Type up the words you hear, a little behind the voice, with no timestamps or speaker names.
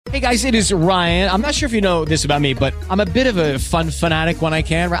Hey guys, it is Ryan. I'm not sure if you know this about me, but I'm a bit of a fun fanatic when I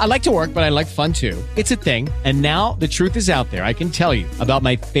can. I like to work, but I like fun too. It's a thing. And now the truth is out there. I can tell you about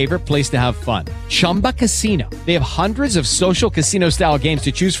my favorite place to have fun. Chumba Casino. They have hundreds of social casino style games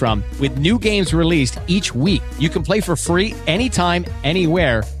to choose from with new games released each week. You can play for free anytime,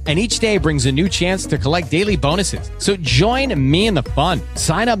 anywhere. And each day brings a new chance to collect daily bonuses. So join me in the fun.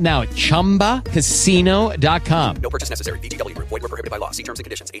 Sign up now at ChumbaCasino.com. No purchase necessary. VGW. Void where prohibited by law. See terms and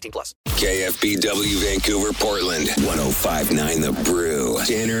conditions. 18+. KFBW Vancouver, Portland. 105.9 The Brew.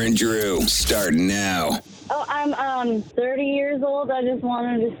 Tanner and Drew. Start now. Oh, I'm 30 years old. I just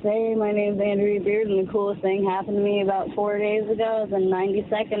wanted to say my name's Andrea Beard, and the coolest thing happened to me about 4 days ago. I was in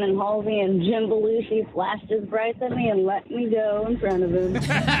 92nd and Halsey, and Jim Belushi flashed his brights at me and let me go in front of him.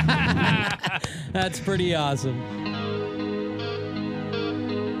 That's pretty awesome.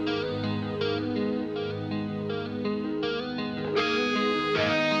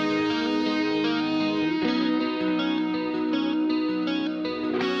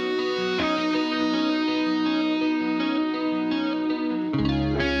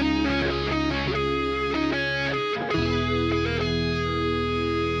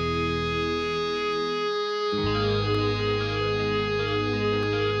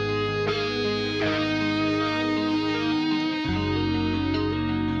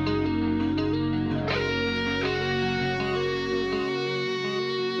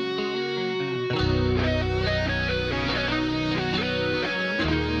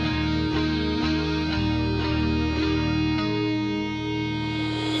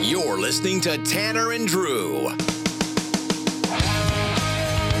 You're listening to Tanner and Drew. Yo,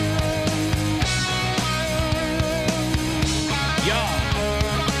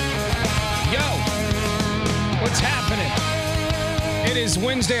 what's happening? It is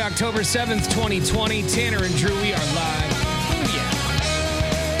Wednesday, October 7th, 2020. Tanner and Drew, we are live. Oh,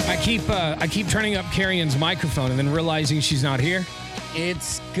 yeah. I keep turning up Carrie's microphone and then realizing she's not here.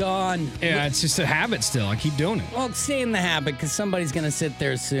 It's gone. Yeah, it's just a habit still. I keep doing it. Well, stay in the habit because somebody's gonna sit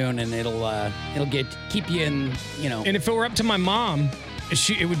there soon, and it'll keep you in. And if it were up to my mom,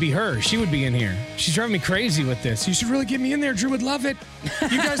 it would be her. She would be in here. She's driving me crazy with this. You should really get me in there. Drew would love it.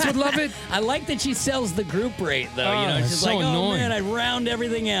 You guys would love it. I like that she sells the group rate, though. Oh, She's so like, annoying. oh, man, I round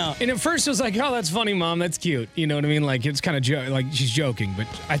everything out. And at first it was like, oh, that's funny, Mom. That's cute. You know what I mean? Like, it's kind of like she's joking, but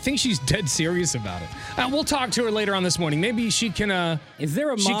I think she's dead serious about it. We'll talk to her later on this morning. Maybe she can... Is there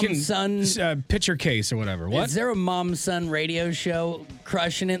a mom-son... pitch her case or whatever. What? Is there a mom-son radio show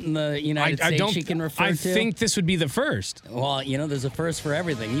crushing it in the United States she can refer to? I think this would be the first. Well, there's a first for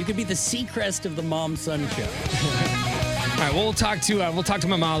everything. You could be the Seacrest of the mom-son show. All right, well, we'll talk to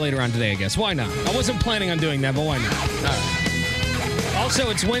my mom later on today, I guess. Why not? I wasn't planning on doing that, but why not? All right.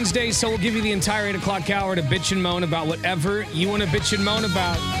 Also, it's Wednesday, so we'll give you the entire 8 o'clock hour to bitch and moan about whatever you want to bitch and moan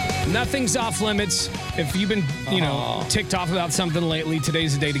about. Nothing's off limits. If you've been, ticked off about something lately,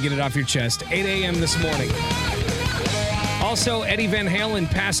 today's the day to get it off your chest. 8 a.m. this morning. Also, Eddie Van Halen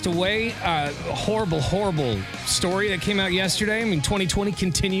passed away. Horrible, horrible story that came out yesterday. I mean, 2020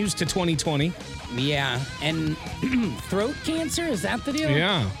 continues to 2020. Yeah, and throat cancer, is that the deal?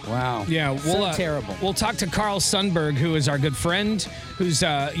 Yeah. Wow. Yeah, so terrible. We'll talk to Carl Sundberg, who is our good friend, who's,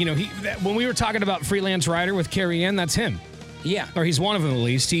 when we were talking about Freelance Writer with Carrie Ann, that's him. Yeah. Or he's one of them, at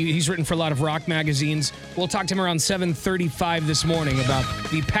least. He's written for a lot of rock magazines. We'll talk to him around 7:35 this morning about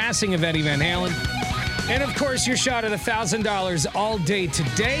the passing of Eddie Van Halen. And, of course, your shot at $1,000 all day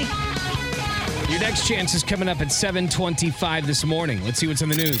today. Your next chance is coming up at 7:25 this morning. Let's see what's in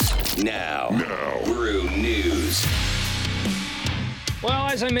the news. Now. Brew News. Well,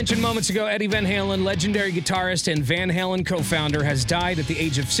 as I mentioned moments ago, Eddie Van Halen, legendary guitarist and Van Halen co-founder, has died at the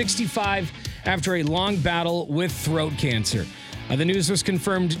age of 65 after a long battle with throat cancer. The news was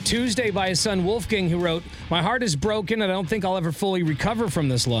confirmed Tuesday by his son Wolfgang, who wrote, "My heart is broken and I don't think I'll ever fully recover from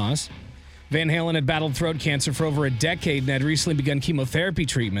this loss." Van Halen had battled throat cancer for over a decade and had recently begun chemotherapy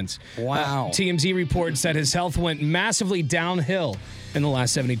treatments. Wow. TMZ reports that his health went massively downhill in the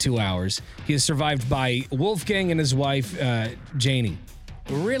last 72 hours. He is survived by Wolfgang and his wife, Janie.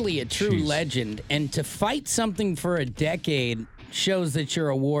 Really a true legend. And to fight something for a decade shows that you're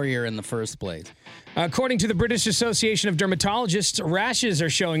a warrior in the first place. According to the British Association of Dermatologists, rashes are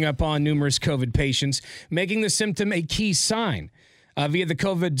showing up on numerous COVID patients, making the symptom a key sign. Via the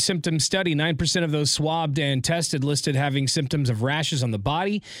COVID symptom study, 9% of those swabbed and tested listed having symptoms of rashes on the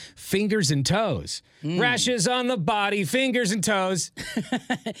body, fingers, and toes. Rashes on the body, fingers, and toes.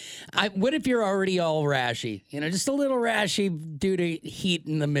 What if you're already all rashy? Just a little rashy due to heat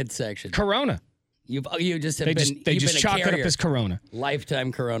in the midsection. Corona. You just have They been. just, they you've just been a chalk it up carrier. as corona.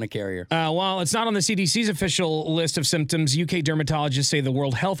 Lifetime corona carrier. While it's not on the CDC's official list of symptoms, UK dermatologists say the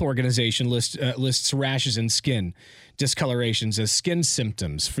World Health Organization lists rashes and skin discolorations as skin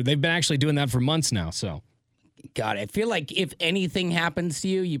symptoms. They've been actually doing that for months now. So, God, I feel like if anything happens to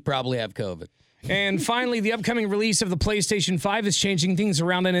you, you probably have COVID. and finally, the upcoming release of the PlayStation 5 is changing things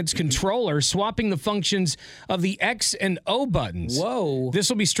around in its controller, swapping the functions of the X and O buttons. Whoa. This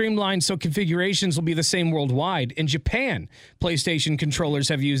will be streamlined so configurations will be the same worldwide. In Japan, PlayStation controllers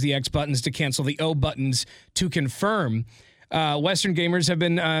have used the X buttons to cancel the O buttons to confirm. Western gamers have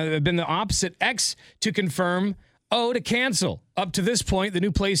been the opposite. X to confirm, O to cancel. Up to this point, the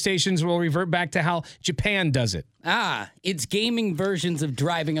new PlayStations will revert back to how Japan does it. It's gaming versions of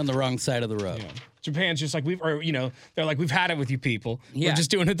driving on the wrong side of the road. Japan's just like they're like, we've had it with you people. Yeah. We're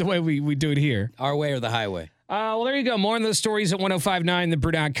just doing it the way we do it here. Our way or the highway. Well, there you go. More on those stories at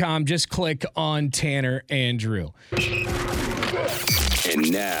 1059thebrew.com. Just click on Tanner and Drew.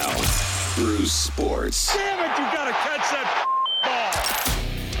 And now, Brew Sports. Damn it, you gotta catch that ball.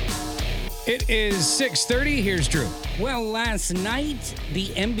 It is 6:30. Here's Drew. Well, last night, the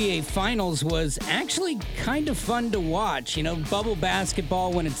NBA Finals was actually kind of fun to watch. You know, bubble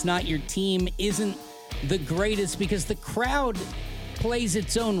basketball, when it's not your team, isn't the greatest because the crowd plays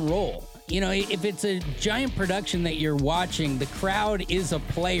its own role. You know, if it's a giant production that you're watching, the crowd is a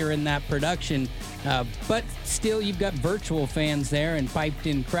player in that production. But still, you've got virtual fans there and piped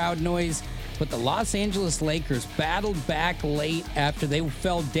in crowd noise. But the Los Angeles Lakers battled back late after they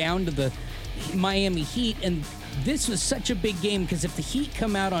fell down to the Miami Heat. And this was such a big game because if the Heat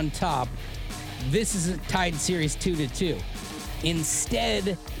come out on top, this is a tied series 2-2.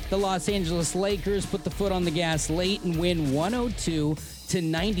 Instead, the Los Angeles Lakers put the foot on the gas late and win 102-96.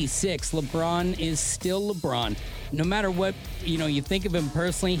 LeBron is still LeBron. No matter what, you think of him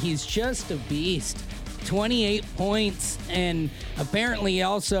personally, he's just a beast. 28 points, and apparently he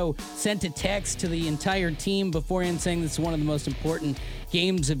also sent a text to the entire team beforehand saying this is one of the most important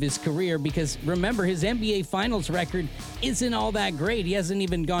games of his career because, remember, his NBA Finals record isn't all that great. He hasn't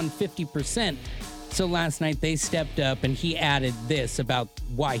even gone 50%. So last night they stepped up, and he added this about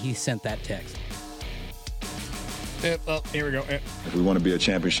why he sent that text. Here we go. If we want to be a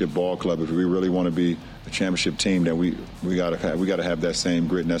championship ball club, if we really want to be a championship team, then we gotta have that same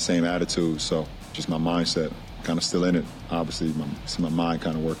grit and that same attitude. So just my mindset, kind of still in it. Obviously, my mind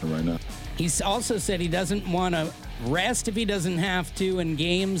kind of working right now. He's also said he doesn't want to rest if he doesn't have to in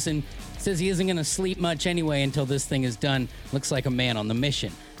games, and says he isn't going to sleep much anyway until this thing is done. Looks like a man on the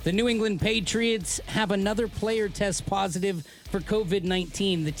mission. The New England Patriots have another player test positive for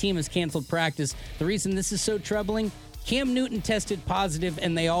COVID-19. The team has canceled practice. The reason this is so troubling, Cam Newton tested positive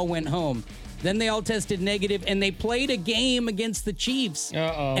and they all went home. Then they all tested negative and they played a game against the Chiefs.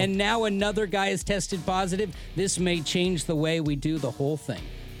 Uh-oh. And now another guy has tested positive. This may change the way we do the whole thing.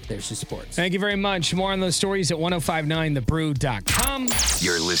 There's your sports. Thank you very much. More on those stories at 1059thebrew.com.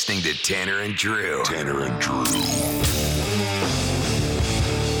 You're listening to Tanner and Drew. Tanner and Drew.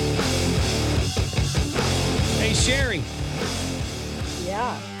 Hey, Sherry.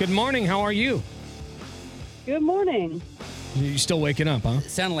 Yeah. Good morning. How are you? Good morning. You still waking up, huh? It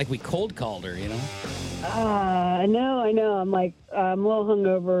sounded like we cold called her, I know. I'm a little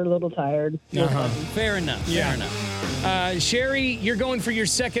hungover, a little tired. Uh-huh. Fair enough. Fair enough. Sherry, you're going for your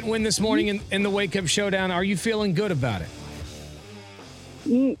second win this morning in the Wake Up Showdown. Are you feeling good about it?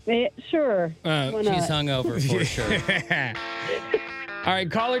 Sure. She's hungover for sure. All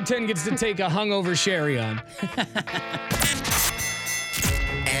right, caller 10 gets to take a hungover Sherry on.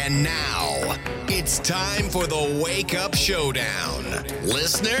 And now, it's time for the Wake Up Showdown.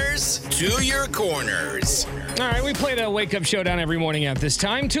 Listeners, to your corners. All right, we play the Wake Up Showdown every morning at this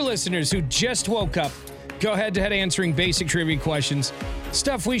time. Two listeners who just woke up go head-to-head answering basic trivia questions.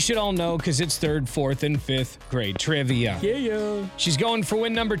 Stuff we should all know because it's 3rd, 4th, and 5th grade trivia. Yeah. She's going for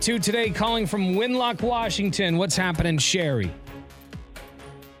win number 2 today, calling from Winlock, Washington. What's happening, Sherry?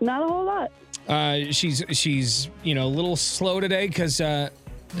 Not a whole lot. She's a little slow today because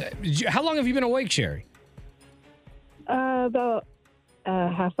how long have you been awake, Sherry? About a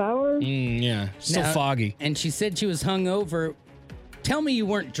half hour. Yeah, still foggy. And she said she was hungover. Tell me you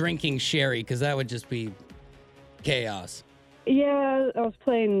weren't drinking Sherry, because that would just be chaos. Yeah, I was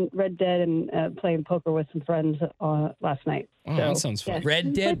playing Red Dead and playing poker with some friends last night. Oh, that sounds fun. Yeah.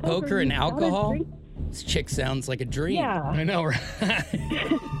 Red Dead, poker, and alcohol? This chick sounds like a dream. Yeah. I know, right?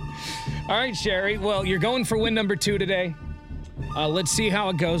 All right, Sherry. Well, you're going for win number 2 today. Let's see how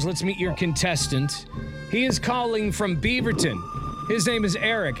it goes. Let's meet your contestant. He is calling from Beaverton. His name is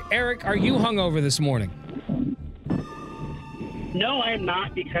Eric. Eric, are you hungover this morning? No, I am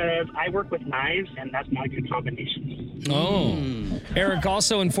not, because I work with knives, and that's not a good combination. Oh. Eric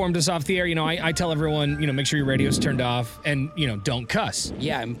also informed us off the air, I tell everyone, make sure your radio's turned off and, don't cuss.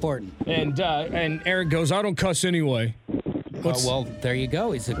 Yeah, important. And Eric goes, I don't cuss anyway. Well, there you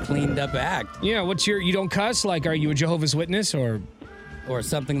go. He's a cleaned up act. Yeah, you don't cuss? Like, are you a Jehovah's Witness or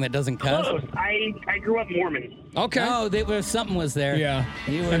something that doesn't cuss? Close. I grew up Mormon. Okay. Oh, something was there. Yeah.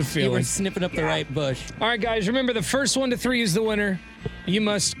 You were snipping up the right bush. All right, guys, remember the first 1 to 3 is the winner. You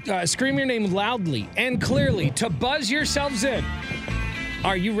must scream your name loudly and clearly to buzz yourselves in.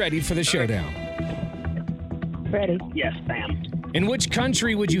 Are you ready for the showdown? Ready. Yes, I am. In which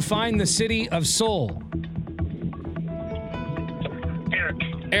country would you find the city of Seoul?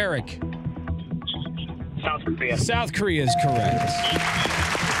 Eric. South Korea. South Korea is correct.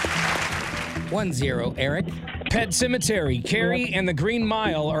 1-0, Eric. Pet Cemetery, Carrie, and the Green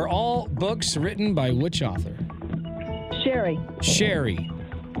Mile are all books written by which author? Sherry.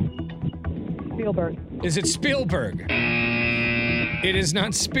 Spielberg. Is it Spielberg? It is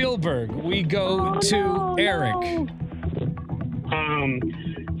not Spielberg. We go to Eric.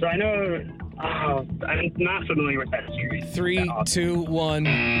 So I know. I'm not familiar with that series. 3, 2, 1.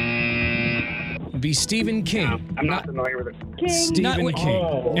 Be Stephen King. No, I'm not familiar with it. Stephen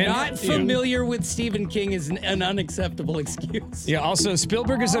King. Not familiar with Stephen King is an unacceptable excuse. Yeah, also,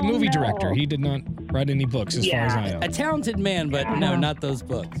 Spielberg is a movie director. He did not write any books, as far as I know. A talented man, but no, not those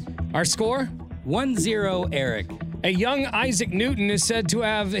books. Our score? 1-0, Eric. A young Isaac Newton is said to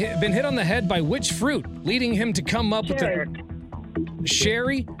have been hit on the head by which fruit, leading him to come up with the...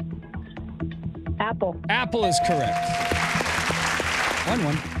 Sherry? Apple. Apple is correct.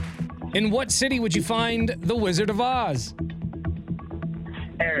 1-1. In what city would you find the Wizard of Oz?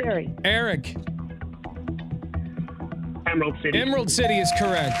 Eric. Emerald City. Emerald City is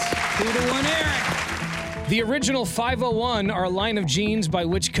correct. 2-1, Eric. The original 501 are a line of jeans by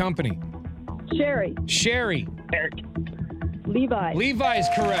which company? Sherry. Eric. Levi. Levi is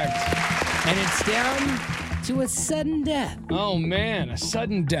correct. And it's down to a sudden death. Oh, man, a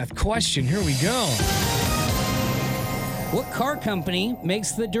sudden death question. Here we go. What car company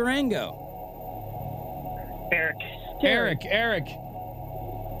makes the Durango? Eric.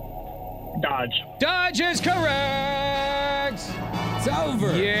 Dodge is correct. It's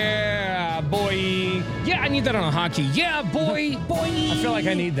over. Yeah, boy. Yeah, I need that on a hockey. Yeah, boy. I feel like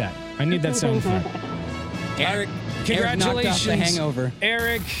I need that. I need that sound effect. Eric. Congratulations. Eric knocked off the hangover.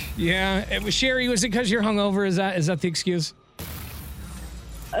 Eric, yeah. It was Sherry, was it because you're hungover? Is that the excuse?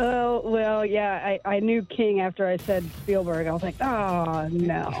 Oh, well, yeah, I knew King after I said Spielberg. I was like, oh,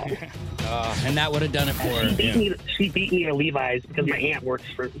 no. And that would have done it for her. She beat me to Levi's because my aunt works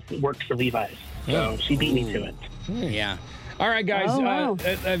for Levi's. So she beat me to it. Yeah. All right, guys. Oh, wow.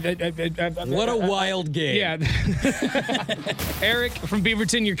 What a wild game. Yeah. Eric from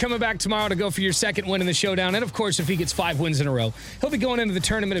Beaverton, you're coming back tomorrow to go for your second win in the showdown. And, of course, if he gets 5 wins in a row, he'll be going into the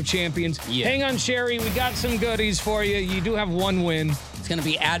Tournament of Champions. Yeah. Hang on, Sherry. We got some goodies for you. You do have 1 win. It's going to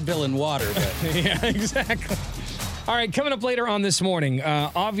be Advil and water. But yeah, exactly. All right, coming up later on this morning,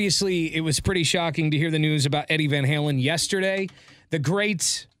 obviously it was pretty shocking to hear the news about Eddie Van Halen yesterday. The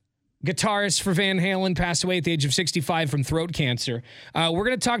great guitarist for Van Halen passed away at the age of 65 from throat cancer. We're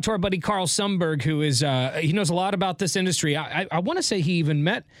going to talk to our buddy Carl Sundberg, who is, he knows a lot about this industry. I want to say he even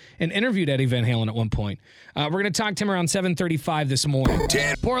met and interviewed Eddie Van Halen at one point. We're going to talk to him around 7:35 this morning.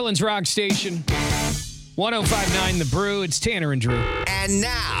 Portland's Rock Station, 105.9 The Brew. It's Tanner and Drew. And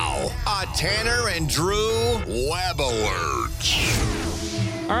now, a Tanner and Drew Web Alert.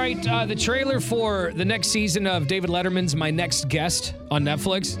 All right, the trailer for the next season of David Letterman's My Next Guest on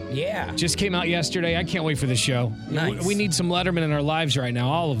Netflix. Yeah. Just came out yesterday. I can't wait for this show. Nice. We need some Letterman in our lives right now,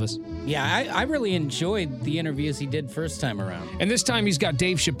 all of us. Yeah, I really enjoyed the interviews he did first time around. And this time he's got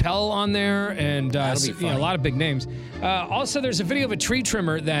Dave Chappelle on there and a lot of big names. Also, there's a video of a tree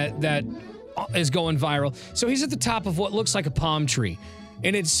trimmer that is going viral. So he's at the top of what looks like a palm tree.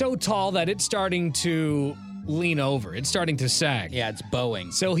 And it's so tall that it's starting to lean over. It's starting to sag. Yeah, it's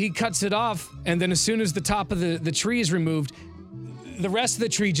bowing. So he cuts it off, and then as soon as the top of the tree is removed, the rest of the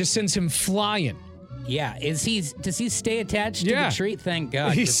tree just sends him flying. Yeah, does he stay attached to the tree? Thank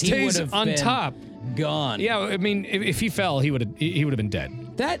God. He stays on top. Gone. Yeah, I mean, if he fell, he would have been dead.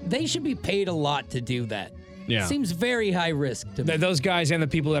 They should be paid a lot to do that. Yeah. Seems very high risk to me. Those guys and the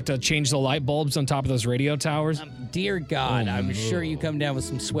people who have to change the light bulbs on top of those radio towers. Dear God, I'm sure you come down with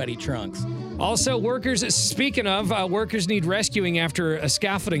some sweaty trunks. Also, speaking of, workers need rescuing after a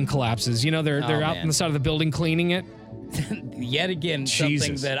scaffolding collapses. You know, they're out on the side of the building cleaning it. Yet again,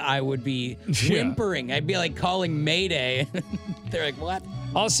 something that I would be whimpering. I'd be like calling Mayday. They're like, what?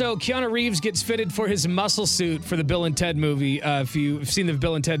 Also, Keanu Reeves gets fitted for his muscle suit for the Bill and Ted movie. If you've seen the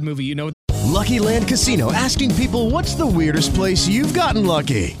Bill and Ted movie, you know. Lucky Land Casino, asking people, what's the weirdest place you've gotten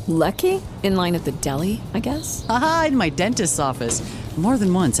lucky? Lucky? In line at the deli, I guess? Aha, in my dentist's office. More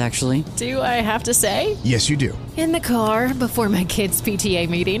than once, actually. Do I have to say? Yes, you do. In the car before my kids' PTA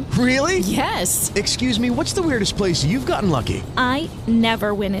meeting. Really? Yes. Excuse me, what's the weirdest place you've gotten lucky? I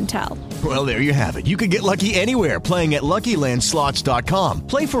never win and tell. Well, there you have it. You can get lucky anywhere, playing at LuckyLandSlots.com.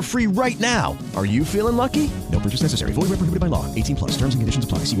 Play for free right now. Are you feeling lucky? No purchase necessary. Void where prohibited by law. 18+. Terms and conditions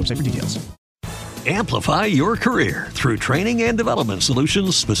apply. See website for details. Amplify your career through training and development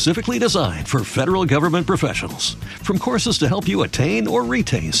solutions specifically designed for federal government professionals. From courses to help you attain or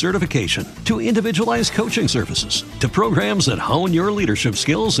retain certification, to individualized coaching services, to programs that hone your leadership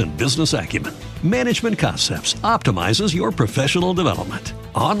skills and business acumen, Management Concepts optimizes your professional development.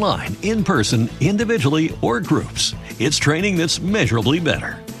 Online, in person, individually, or groups, it's training that's measurably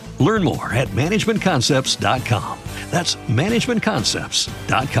better. Learn more at managementconcepts.com. That's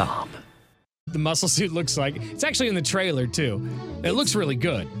managementconcepts.com. The muscle suit looks like. It's actually in the trailer, too. It looks really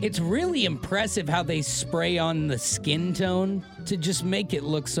good. It's really impressive how they spray on the skin tone to just make it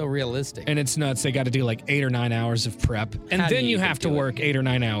look so realistic. And it's nuts. They got to do like 8 or 9 hours of prep. And then you have to work 8 or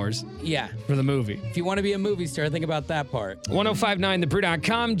 9 hours. Yeah. For the movie. If you want to be a movie star, think about that part.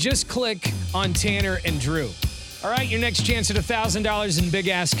 1059thebrew.com. Just click on Tanner and Drew. All right, your next chance at $1,000 in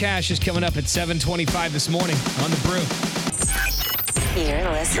big-ass cash is coming up at 7:25 this morning on The Brew.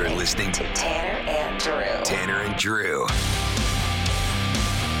 You're listening to Tanner and Drew. Tanner and Drew.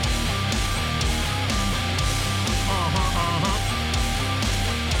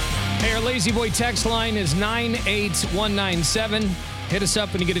 Hey, our Lazy Boy text line is 98197. Hit us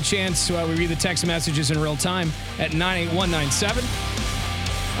up when you get a chance. We read the text messages in real time at 98197.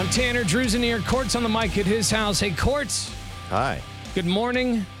 I'm Tanner. Drew's in here. Court's on the mic at his house. Hey, Courts. Hi. Good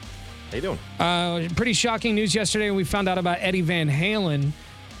morning. How you doing? Pretty shocking news yesterday. We found out about Eddie Van Halen.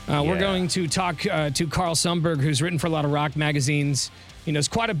 We're going to talk to Carl Sundberg, who's written for a lot of rock magazines. He knows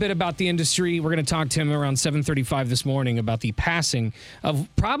quite a bit about the industry. We're going to talk to him around 7:35 this morning about the passing of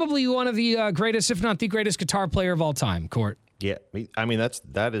probably one of the greatest, if not the greatest, guitar player of all time, Court. Yeah, I mean that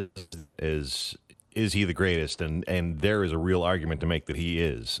is he the greatest? And there is a real argument to make that he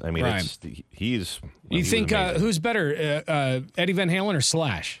is. I mean, right. he's. You think who's better, Eddie Van Halen or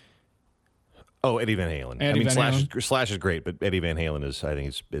Slash? Oh, Eddie Van Halen. Slash is great, but Eddie Van Halen is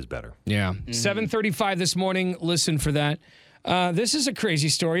better. Yeah. 7:35 this morning. Listen for that. This is a crazy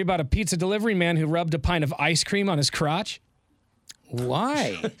story about a pizza delivery man who rubbed a pint of ice cream on his crotch.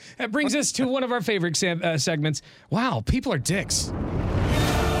 Why? That brings us to one of our favorite segments. Wow, people are dicks. Wow,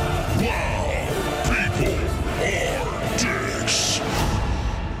 people are dicks.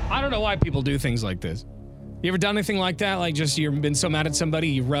 I don't know why people do things like this. You ever done anything like that? Like just you've been so mad at somebody,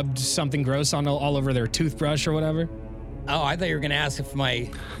 you rubbed something gross on all over their toothbrush or whatever? Oh, I thought you were going to ask if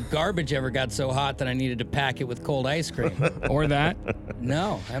my garbage ever got so hot that I needed to pack it with cold ice cream. Or that?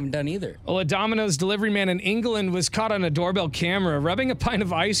 No, I haven't done either. Well, a Domino's delivery man in England was caught on a doorbell camera rubbing a pint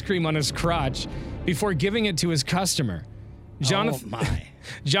of ice cream on his crotch before giving it to his customer.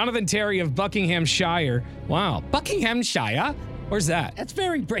 Jonathan Terry of Buckinghamshire. Wow, Buckinghamshire? Where's that? That's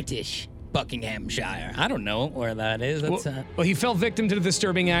very British. Buckinghamshire. I don't know where that is. That's, well, he fell victim to the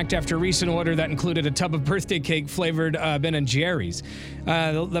disturbing act after a recent order that included a tub of birthday cake flavored Ben & Jerry's.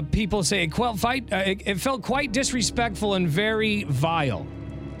 The people say it felt quite disrespectful and very vile.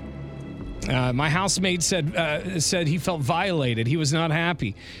 My housemate said he felt violated. He was not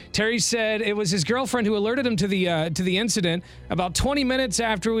happy. Terry said it was his girlfriend who alerted him to the incident. About 20 minutes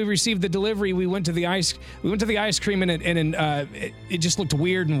after we received the delivery, we went to the ice cream and it just looked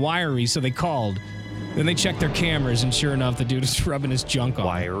weird and wiry. So they called. Then they checked their cameras, and sure enough, the dude was rubbing his junk on.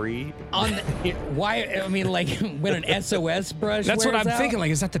 Wiry? Why? I mean, like when an SOS brush. That's what I'm out? thinking.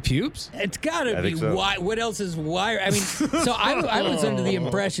 Like, is that the pubes? It's got to be. So. What else is wire? I mean, so I was under the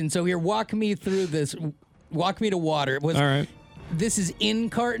impression. So here, walk me through this. Walk me to water. It was. All right. This is in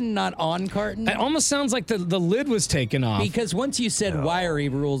carton, not on carton. It almost sounds like the lid was taken off. Because once you said wiry,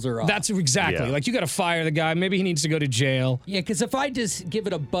 rules are off. That's exactly. Yeah. Like, you got to fire the guy. Maybe he needs to go to jail. Yeah, because if I just give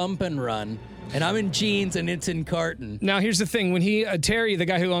it a bump and run, and I'm in jeans and it's in carton. Now, here's the thing. When Terry, the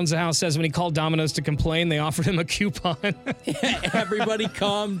guy who owns the house, says when he called Domino's to complain, they offered him a coupon. Everybody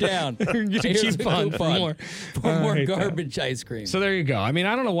calm down. Get a coupon for more garbage ice cream. So there you go. I mean,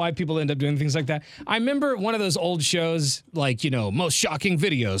 I don't know why people end up doing things like that. I remember one of those old shows, like, most shocking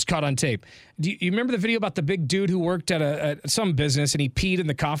videos caught on tape. Do you remember the video about the big dude who worked at some business and he peed in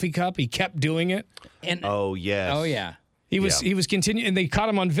the coffee cup? He kept doing it. Oh, yes. Oh, yeah. He was continuing, and they caught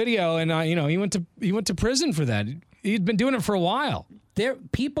him on video, and he went to prison for that. he'd been doing it for a while.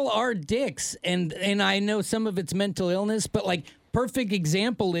 People are dicks, and I know some of it's mental illness, but like perfect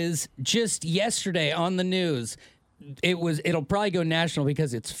example is just yesterday on the news. It'll probably go national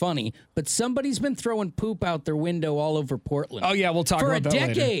because it's funny, but somebody's been throwing poop out their window all over Portland. Oh yeah, we'll talk about that for a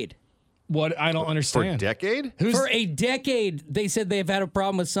later. decade. What? I don't understand. For a decade? For a decade, they said they've had a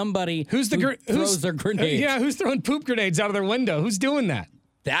problem with somebody who throws their grenades. Yeah, who's throwing poop grenades out of their window? Who's doing that?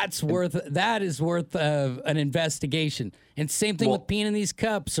 That is worth an investigation. And same thing with peeing in these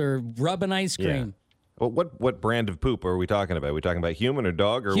cups or rubbing ice cream. Well, what brand of poop are we talking about? Are we talking about human or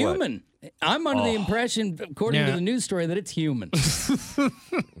dog or what? Human. I'm under the impression, according to the news story, that it's human.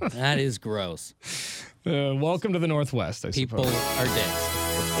 That is gross. Welcome to the Northwest, I People suppose. are dicks.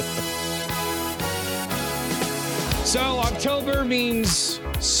 So October means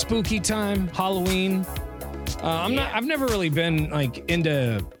spooky time, Halloween. I've never really been like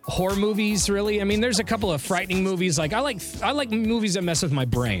into horror movies, really. I mean, there's a couple of frightening movies. Like I like movies that mess with my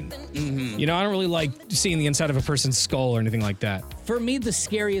brain. Mm-hmm. You know, I don't really like seeing the inside of a person's skull or anything like that. For me, the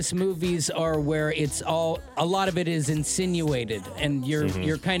scariest movies are where a lot of it is insinuated, and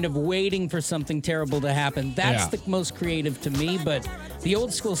you're kind of waiting for something terrible to happen. That's the most creative to me, but the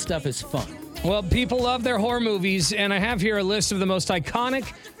old school stuff is fun. Well, people love their horror movies, and I have here a list of the most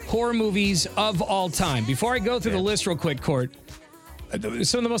iconic horror movies of all time. Before I go through the list real quick, Court,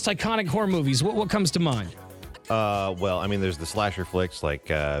 some of the most iconic horror movies, what comes to mind? Well, I mean, there's the slasher flicks like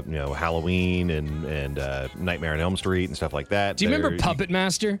Halloween and Nightmare on Elm Street and stuff like that. Do you remember Puppet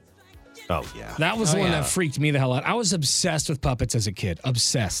Master? Oh, yeah. That was the one that freaked me the hell out. I was obsessed with puppets as a kid.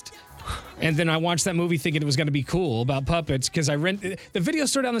 Obsessed. And then I watched that movie thinking it was going to be cool about puppets because the video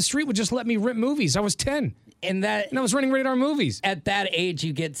store down the street would just let me rent movies. I was 10. And I was renting rated R movies. At that age,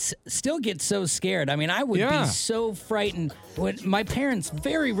 you still get so scared. I mean, I would be so frightened. My parents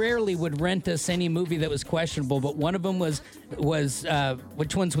very rarely would rent us any movie that was questionable, but one of them was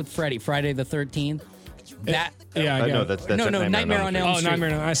which one's with Freddy? Friday the 13th? That's Nightmare on Elm Street. Oh,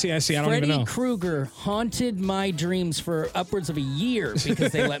 Nightmare on I see. I don't Freddy even know. Krueger haunted my dreams for upwards of a year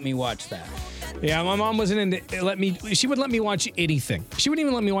because they let me watch that. Yeah, my mom wasn't into she wouldn't let me watch anything. She wouldn't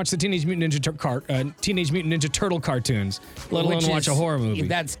even let me watch the Teenage Mutant Ninja Turtle cartoons, let alone watch a horror movie.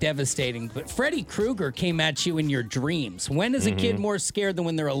 That's devastating. But Freddy Krueger came at you in your dreams. When is a kid more scared than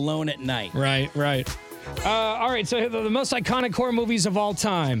when they're alone at night? Right. All right, so the most iconic horror movies of all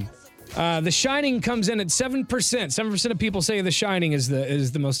time. The Shining comes in at 7%. 7% of people say The Shining is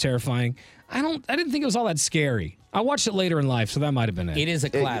the most terrifying. I didn't think it was all that scary. I watched it later in life, so that might have been it. It is a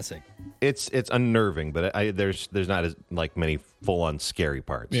classic. It's unnerving, but there's not as many full-on scary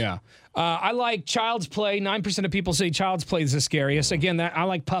parts. Yeah. I like Child's Play. 9% of people say Child's Play is the scariest. Again, I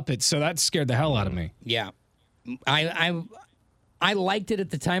like puppets, so that scared the hell out of me. Yeah. I liked it at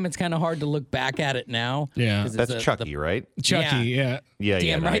the time. It's kind of hard to look back at it now. Yeah. That's Chucky, right? Chucky, yeah.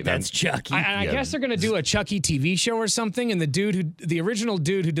 Damn right, that's Chucky. I guess they're going to do a Chucky TV show or something, and the original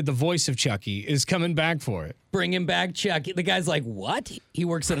dude who did the voice of Chucky is coming back for it. Bring him back, Chucky. The guy's like, what? He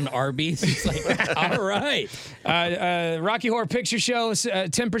works at an Arby's. He's like, all right. Rocky Horror Picture Show,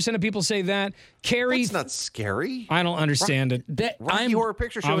 10% of people say that. Carrie. That's not scary. I don't understand it. Rocky Horror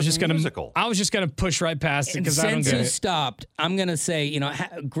Picture Show is a musical. I was just going to push right past it because I don't get it. Since you stopped, I'm going to say,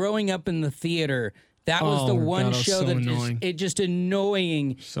 growing up in the theater, that was the one show that just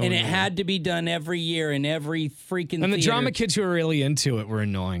annoying, and it had to be done every year in every freaking And the theater. drama kids who were really into it were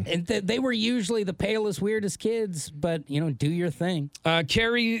annoying. And they were usually the palest, weirdest kids, but, do your thing.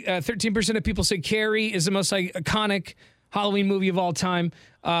 Carrie, 13% of people say Carrie is the most iconic Halloween movie of all time.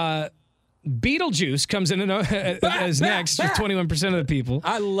 Beetlejuice comes in as next with 21% of the people.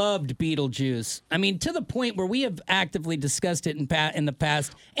 I loved Beetlejuice. I mean, to the point where we have actively discussed it in the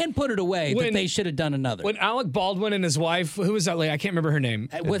past and put it away, that they should have done another. When Alec Baldwin and his wife, who was that lady? I can't remember her name.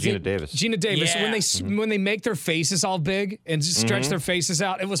 Gina Davis. Gina Davis. Yeah. When they make their faces all big and stretch their faces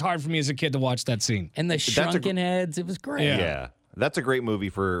out, it was hard for me as a kid to watch that scene. And the shrunken heads, it was great. Yeah. That's a great movie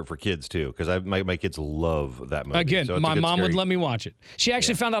for kids, too, because my kids love that movie. Again, so my mom would let me watch it. She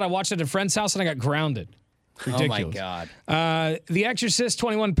actually found out I watched it at a friend's house and I got grounded. Ridiculous. Oh, my God. The Exorcist,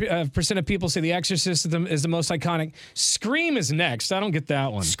 21% of people say The Exorcist is the most iconic. Scream is next. I don't get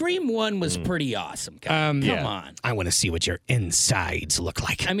that one. Scream 1 was pretty awesome. Come on. I want to see what your insides look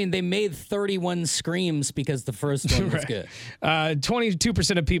like. I mean, they made 31 Screams because the first one was good.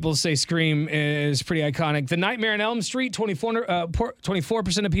 22% of people say Scream is pretty iconic. The Nightmare on Elm Street,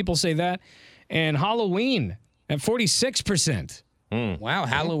 24% of people say that. And Halloween at 46%. Wow,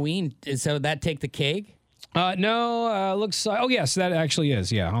 Halloween. So that take the cake? No, looks like... Oh, yes, that actually is.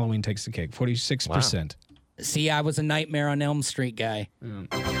 Yeah, Halloween takes the cake. 46%. See, I was a Nightmare on Elm Street guy.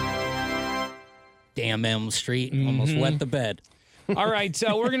 Damn Elm Street. Almost wet the bed. All right,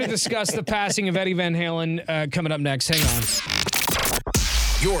 we're going to discuss the passing of Eddie Van Halen coming up next. Hang on.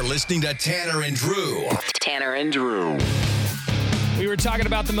 You're listening to Tanner and Drew. Tanner and Drew. We were talking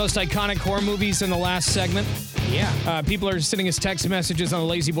about the most iconic horror movies in the last segment. Yeah. People are sending us text messages on the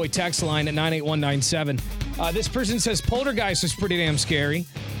Lazy Boy text line at 98197. This person says Poltergeist was pretty damn scary.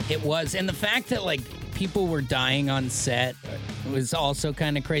 It was. And the fact that, like, people were dying on set was also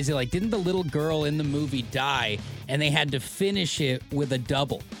kind of crazy. Like, didn't the little girl in the movie die and they had to finish it with a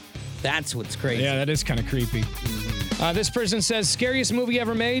double? That's what's crazy. Yeah, that is kind of creepy. This person says, scariest movie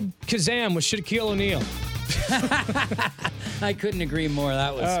ever made? Kazam with Shaquille O'Neal. I couldn't agree more.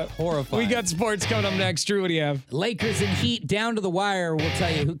 That was horrifying. We got sports coming up next. Drew, what do you have? Lakers and Heat down to the wire. We'll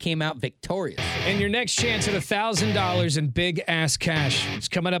tell you who came out victorious. And your next chance at $1,000 in big ass cash is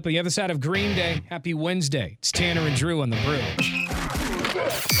coming up on the other side of Green Day. Happy Wednesday. It's Tanner and Drew on the Brew.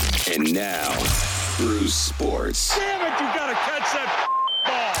 And now, Brew's Sports. Damn it, you gotta catch that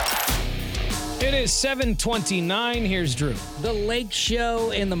ball. It is 7:29. Here's Drew. The Lake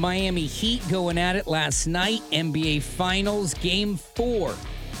Show and the Miami Heat going at it last night. NBA Finals Game 4.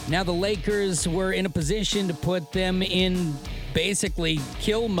 Now the Lakers were in a position to put them in basically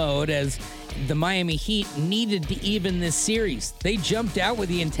kill mode as the Miami Heat needed to even this series. They jumped out with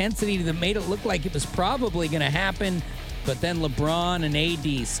the intensity that made it look like it was probably going to happen. But then LeBron and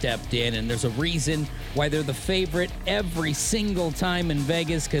AD stepped in, and there's a reason why they're the favorite every single time in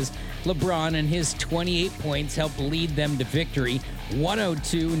Vegas, because LeBron and his 28 points helped lead them to victory,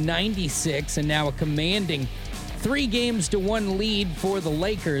 102-96, and now a commanding 3-1 lead for the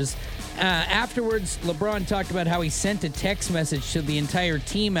Lakers. Afterwards, LeBron talked about how he sent a text message to the entire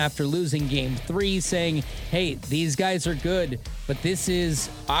team after losing Game 3 saying, hey, these guys are good, but this is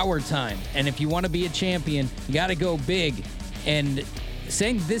our time. And if you want to be a champion, you got to go big. And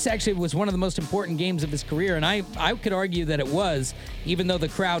saying this actually was one of the most important games of his career. And I could argue that it was, even though the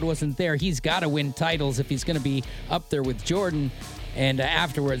crowd wasn't there. He's got to win titles if he's going to be up there with Jordan. And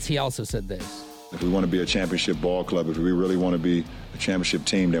afterwards, he also said this. If we want to be a championship ball club, if we really want to be a championship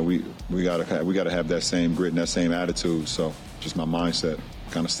team, then we gotta have that same grit and that same attitude. So just my mindset,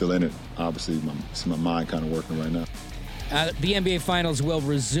 kind of still in it. Obviously, my mind kind of working right now. The NBA Finals will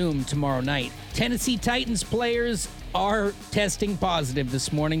resume tomorrow night. Tennessee Titans players are testing positive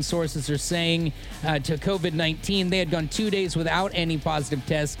this morning. Sources are saying to COVID-19, they had gone 2 days without any positive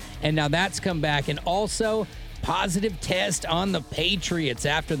tests, and now that's come back. And also, positive test on the Patriots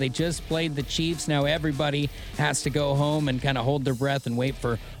after they just played the Chiefs. Now everybody has to go home and kind of hold their breath and wait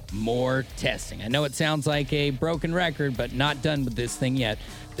for more testing. I know it sounds like a broken record, but not done with this thing yet.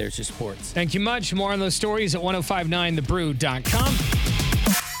 There's your sports. Thank you much. More on those stories at 1059thebrew.com.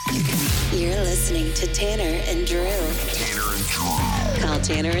 You're listening to Tanner and Drew. Tanner and Drew. Call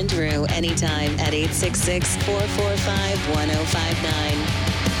Tanner and Drew anytime at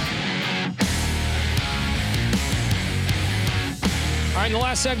 866-445-1059. All right, in the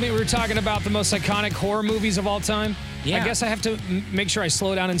last segment, we were talking about the most iconic horror movies of all time. Yeah. I guess I have to make sure I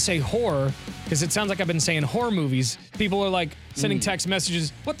slow down and say horror, because it sounds like I've been saying horror movies. People are like sending text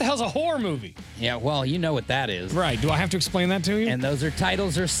messages, what the hell's a horror movie? Yeah, well, you know what that is. Right. Do I have to explain that to you? And those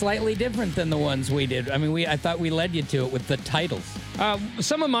titles are slightly different than the ones we did. I mean, I thought we led you to it with the titles.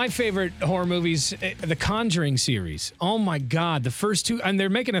 Some of my favorite horror movies, the Conjuring series. Oh my God, the first two, and they're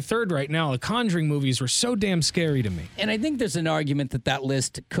making a third right now. The Conjuring movies were so damn scary to me. And I think there's an argument that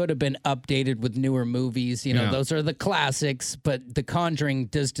list could have been updated with newer movies. You know, those are the classics, but The Conjuring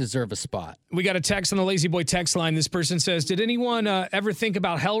does deserve a spot. We got a text on the Lazy Boy text line. This person says, did anyone ever think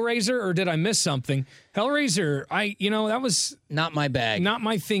about Hellraiser, or did I miss something? Hellraiser, that was not my bag. Not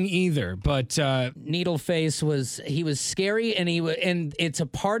my thing either, but Needleface was scary, and it's a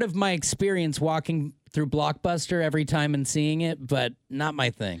part of my experience walking through Blockbuster every time and seeing it, but not my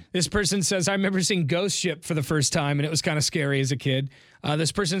thing. This person says, I remember seeing Ghost Ship for the first time, and it was kind of scary as a kid.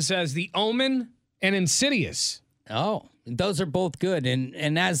 This person says, The Omen and Insidious. Oh, those are both good.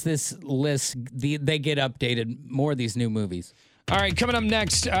 And as this list, they get updated, more of these new movies. All right, coming up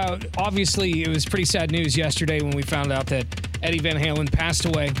next, obviously it was pretty sad news yesterday when we found out that Eddie Van Halen passed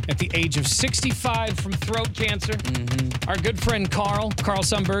away at the age of 65 from throat cancer. Mm-hmm. Our good friend Carl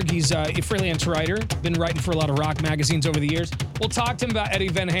Sundberg, he's a freelance writer, been writing for a lot of rock magazines over the years. We'll talk to him about Eddie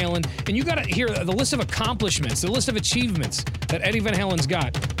Van Halen, and you got to hear the list of accomplishments, the list of achievements that Eddie Van Halen's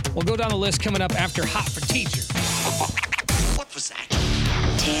got. We'll go down the list coming up after Hot for Teacher. What was that?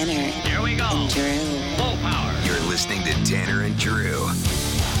 Tanner. Here we go. And Drew. Full power. You're listening to Tanner and Drew.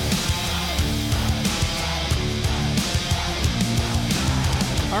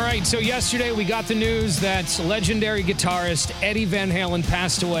 All right, so yesterday we got the news that legendary guitarist Eddie Van Halen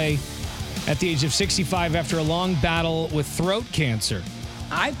passed away at the age of 65 after a long battle with throat cancer.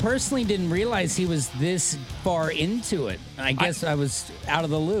 I personally didn't realize he was this far into it. I guess I was out of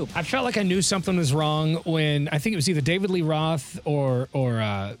the loop. I felt like I knew something was wrong when I think it was either David Lee Roth or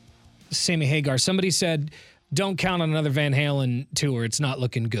Sammy Hagar. Somebody said, don't count on another Van Halen tour. It's not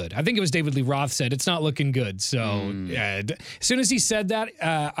looking good. I think it was David Lee Roth said, it's not looking good. So as soon as he said that,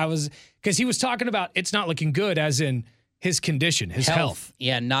 because he was talking about it's not looking good as in his condition, his health.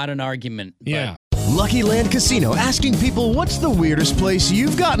 Yeah, not an argument. Yeah. Lucky Land Casino, asking people, what's the weirdest place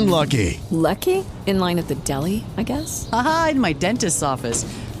you've gotten lucky? Lucky? In line at the deli, I guess? Aha, in my dentist's office.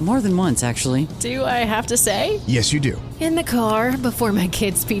 More than once, actually. Do I have to say? Yes, you do. In the car before my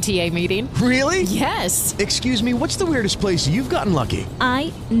kids' PTA meeting. Really? Yes. Excuse me, what's the weirdest place you've gotten lucky?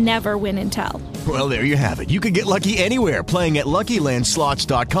 I never win and tell. Well, there you have it. You can get lucky anywhere, playing at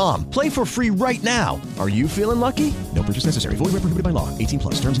LuckyLandSlots.com. Play for free right now. Are you feeling lucky? No purchase necessary. Void where prohibited by law. 18+.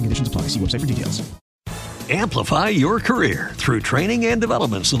 Terms and conditions apply. See website for details. Amplify your career through training and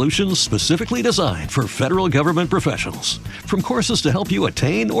development solutions specifically designed for federal government professionals. From courses to help you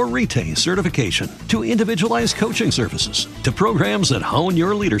attain or retain certification, to individualized coaching services, to programs that hone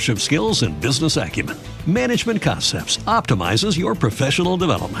your leadership skills and business acumen, Management Concepts optimizes your professional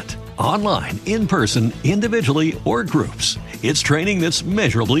development. Online, in person, individually, or groups, it's training that's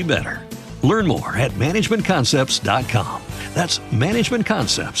measurably better. Learn more at managementconcepts.com. That's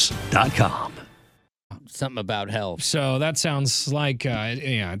managementconcepts.com. Something about health. So that sounds like,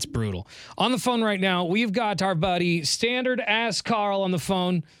 it's brutal. On the phone right now, we've got our buddy Standard Ass Carl on the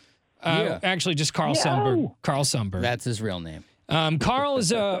phone. Actually, just Carl Sundberg. Carl Sundberg. That's his real name. Carl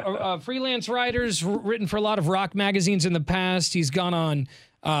is a freelance writer, written for a lot of rock magazines in the past. He's gone on,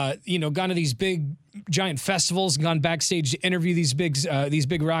 gone to these big, giant festivals, gone backstage to interview these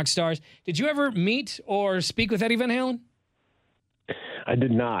big rock stars. Did you ever meet or speak with Eddie Van Halen? I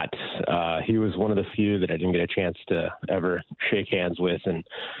did not. He was one of the few that I didn't get a chance to ever shake hands with and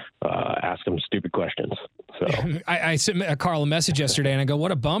ask him stupid questions. So I sent Carl a message yesterday, and I go,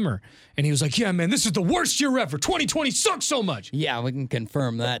 what a bummer. And he was like, yeah, man, this is the worst year ever. 2020 sucks so much. Yeah, we can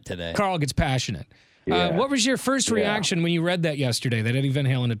confirm that today. Carl gets passionate. Yeah. What was your first reaction when you read that yesterday, that Eddie Van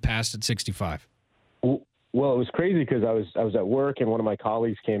Halen had passed at 65? Well, it was crazy because I was at work and one of my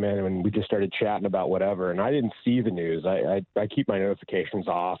colleagues came in and we just started chatting about whatever. And I didn't see the news. I keep my notifications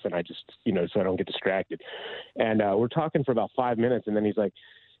off and I just, so I don't get distracted. And we're talking for about 5 minutes. And then he's like,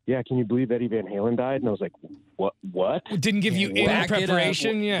 yeah, can you believe Eddie Van Halen died? And I was like, what? Didn't give you any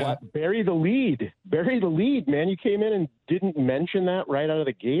preparation? Yeah. What? Bury the lead, man. You came in and didn't mention that right out of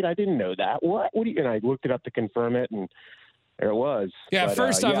the gate. I didn't know that. What do you, and I looked it up to confirm it and there it was. Yeah, but, at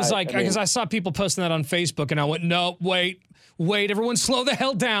first I was like, because I saw people posting that on Facebook, and I went, no, wait, everyone slow the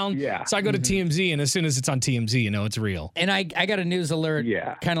hell down. Yeah. So I go to TMZ, and as soon as it's on TMZ, it's real. And I got a news alert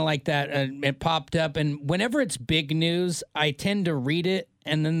kind of like that, and it popped up. And whenever it's big news, I tend to read it,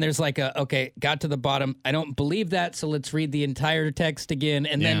 and then there's like got to the bottom. I don't believe that, so let's read the entire text again.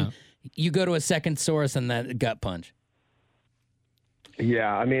 And then you go to a second source, and that gut punch.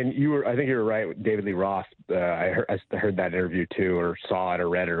 Yeah, I mean, I think you were right with David Lee Roth. I heard that interview too, or saw it or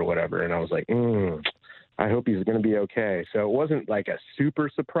read it or whatever, and I was like, I hope he's going to be okay. So it wasn't like a super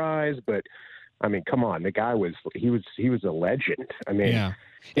surprise, but I mean, come on, the guy was a legend. I mean,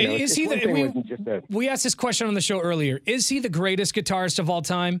 is he we asked this question on the show earlier. Is he the greatest guitarist of all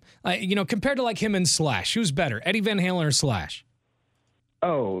time? Compared to like him and Slash, who's better, Eddie Van Halen or Slash?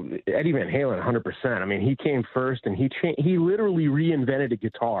 Oh, Eddie Van Halen, 100%. I mean, he came first, and he literally reinvented a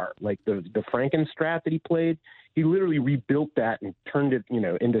guitar. Like the Frankenstrat that he played, he literally rebuilt that and turned it,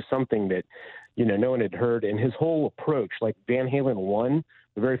 into something that, no one had heard. And his whole approach, like Van Halen 1,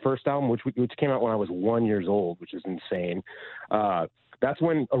 the very first album, which came out when I was 1 year old, which is insane. That's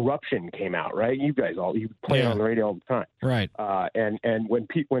when Eruption came out, right? You play it on the radio all the time, right? And when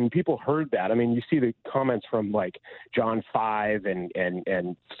people heard that, I mean, you see the comments from like John 5 and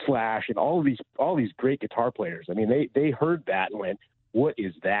Slash and all these great guitar players. I mean, they heard that and went, "What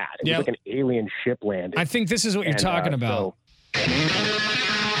is that?" It was like an alien ship landing. I think this is what you're talking about.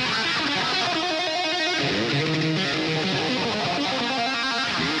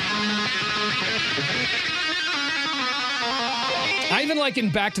 I even like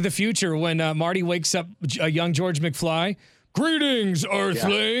in Back to the Future when Marty wakes up a young George McFly. Greetings,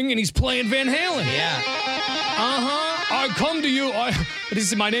 Earthling, and he's playing Van Halen. Yeah. I come to you.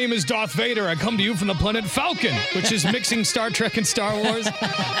 My name is Darth Vader. I come to you from the planet Falcon, which is mixing Star Trek and Star Wars.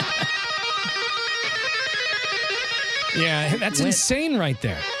 Yeah, that's insane right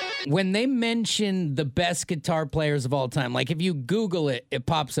there. When they mention the best guitar players of all time, like if you Google it, it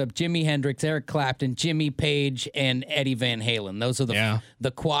pops up Jimi Hendrix, Eric Clapton, Jimmy Page, and Eddie Van Halen. Those are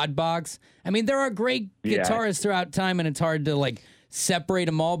the quad box. I mean, there are great guitarists throughout time, and it's hard to like separate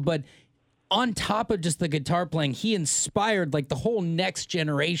them all. But on top of just the guitar playing, he inspired like the whole next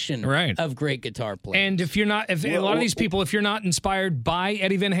generation of great guitar players. And if you're not, a lot of these people, if you're not inspired by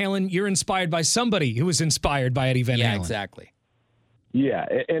Eddie Van Halen, you're inspired by somebody who was inspired by Eddie Van Halen. Yeah, exactly. Yeah,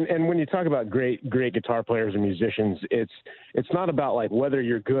 and when you talk about great guitar players and musicians, it's not about like whether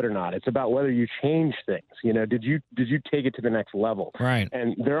you're good or not. It's about whether you change things. You know, did you take it to the next level? Right.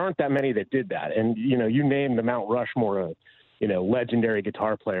 And there aren't that many that did that. And you know, you named the Mount Rushmore of legendary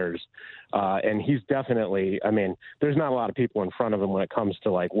guitar players, and he's definitely. I mean, there's not a lot of people in front of him when it comes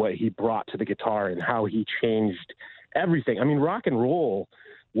to like what he brought to the guitar and how he changed everything. I mean, rock and roll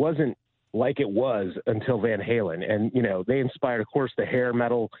wasn't like it was until Van Halen. And, you know, they inspired, of course, the hair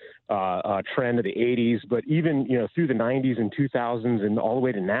metal trend of the 80s, but even, you know, through the 90s and 2000s and all the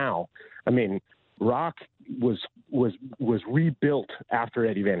way to now, I mean, rock was rebuilt after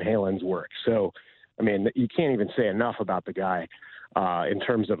Eddie Van Halen's work. So, I mean, you can't even say enough about the guy in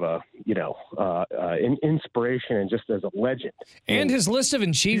terms of inspiration and just as a legend. And his list of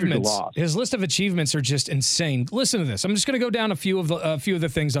achievements, are just insane. Listen to this. I'm just going to go down a few of the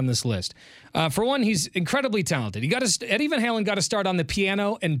things on this list. For one, he's incredibly talented. Eddie Van Halen got to start on the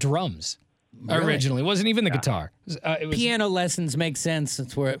piano and drums. Really? Originally, it wasn't even the guitar. It was piano lessons make sense.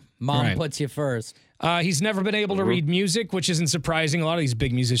 That's where mom puts you first. He's never been able to read music, which isn't surprising. A lot of these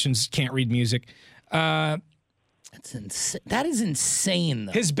big musicians can't read music. That is insane,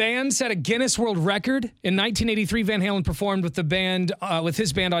 though. His band set a Guinness World Record. In 1983, Van Halen performed with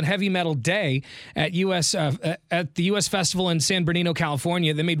his band on Heavy Metal Day at the U.S. Festival in San Bernardino,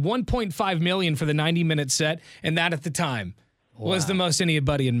 California. They made $1.5 million for the 90-minute set, and that at the time was the most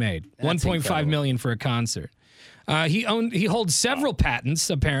anybody had made. $1.5 million for a concert. He holds several patents,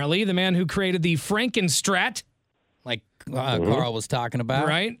 apparently. The man who created the Frankenstrat, like Carl was talking about.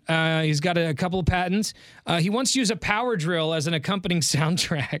 Right. He's got a couple of patents. He once used a power drill as an accompanying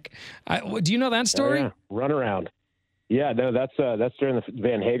soundtrack. Do you know that story? Yeah. Runaround. Yeah, no, that's during the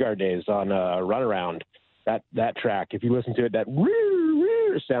Van Hagar days on Runaround. That track, if you listen to it, that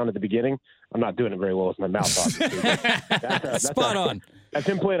sound at the beginning. I'm not doing it very well with my mouth obviously. Spot on. That's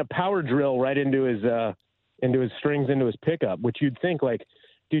him playing a power drill right into his strings, into his pickup, which you'd think like,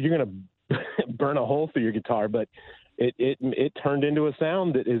 dude, you're gonna burn a hole through your guitar, but it turned into a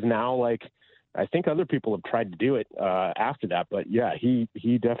sound that is now like, I think other people have tried to do it after that, but yeah, he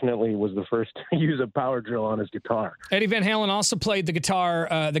definitely was the first to use a power drill on his guitar. Eddie Van Halen also played the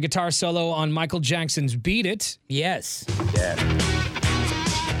guitar solo on Michael Jackson's "Beat It." Yes. Yeah.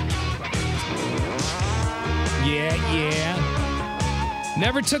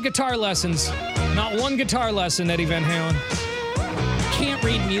 Never took guitar lessons. Not one guitar lesson, Eddie Van Halen. Can't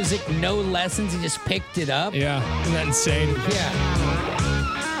read music, no lessons. He just picked it up. Yeah, isn't that insane?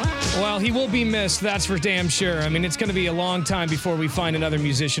 Yeah. Well, he will be missed, that's for damn sure. I mean, it's going to be a long time before we find another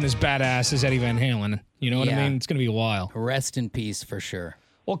musician as badass as Eddie Van Halen. You know what I mean? It's going to be a while. Rest in peace, for sure.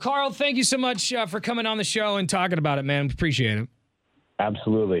 Well, Carl, thank you so much for coming on the show and talking about it, man. Appreciate it.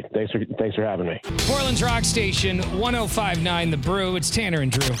 Absolutely. Thanks for having me. Portland's Rock Station, 105.9 The Brew. It's Tanner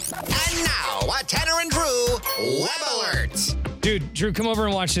and Drew. And now, a Tanner and Drew Web Alert. Dude, Drew, come over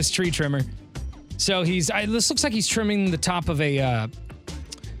and watch this tree trimmer. So this looks like he's trimming the top of a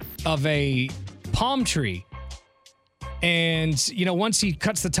palm tree. And, you know, once he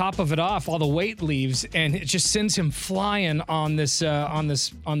cuts the top of it off, all the weight leaves, and it just sends him flying on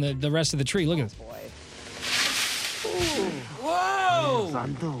the rest of the tree. Look at this. Whoa!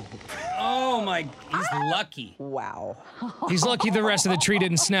 Oh my, he's lucky. Wow. He's lucky the rest of the tree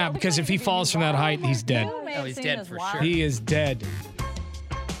didn't snap, because if he falls from that height, he's dead. Oh, he's dead for sure. He is dead.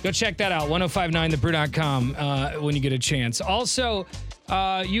 Go check that out, 1059thebrew.com when you get a chance. Also,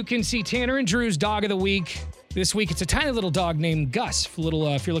 you can see Tanner and Drew's Dog of the Week. This week, it's a tiny little dog named Gus. If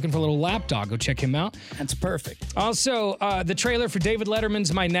you're looking for a little lap dog, go check him out. That's perfect. Also, the trailer for David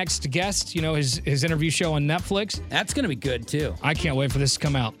Letterman's My Next Guest, you know, his interview show on Netflix. That's going to be good, too. I can't wait for this to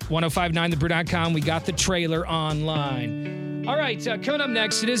come out. 1059thebrew.com. We got the trailer online. All right, coming up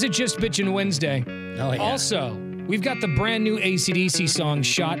next, it is a Just Bitchin' Wednesday. Oh, yeah. Also, we've got the brand new AC/DC song,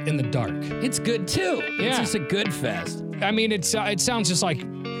 Shot in the Dark. It's good, too. Yeah. It's just a good fest. I mean, it sounds just like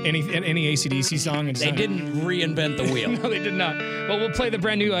any AC/DC song. They didn't reinvent the wheel. No, they did not. But we'll play the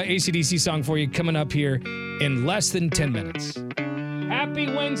brand new AC/DC song for you coming up here in less than 10 minutes. Happy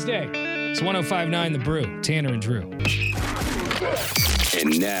Wednesday. It's 1059 The Brew, Tanner and Drew.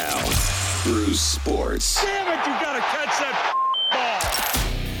 And now, Brew Sports. Damn it, you gotta catch that ball.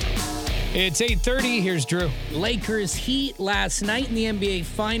 It's 8:30. Here's Drew. Lakers Heat last night in the NBA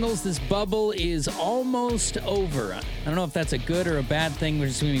Finals. This bubble is almost over. I don't know if that's a good or a bad thing. We're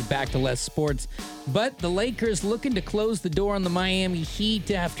just going to be back to less sports. But the Lakers looking to close the door on the Miami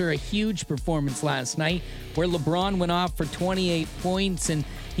Heat after a huge performance last night where LeBron went off for 28 points, and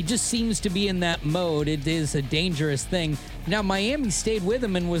he just seems to be in that mode. It is a dangerous thing. Now, Miami stayed with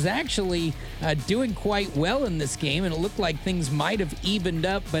him and was actually doing quite well in this game, and it looked like things might have evened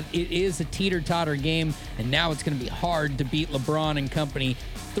up, but it is a teeter-totter game, and now it's going to be hard to beat LeBron and company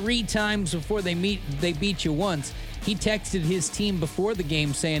 3 times before they beat you once. He texted his team before the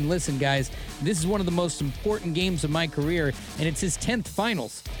game saying, listen, guys, this is one of the most important games of my career, and it's his 10th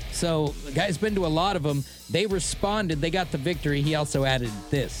finals. So the guy's been to a lot of them. They responded. They got the victory. He also added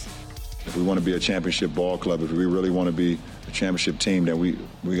this. If we want to be a championship ball club, if we really want to be a championship team, then we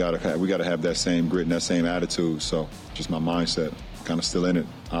gotta have that same grit and that same attitude. So just my mindset, kind of still in it.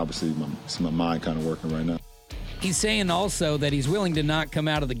 Obviously, my mind kind of working right now. He's saying also that he's willing to not come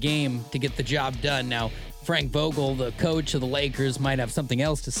out of the game to get the job done. Now, Frank Vogel, the coach of the Lakers, might have something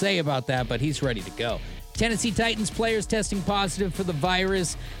else to say about that, but he's ready to go. Tennessee Titans players testing positive for the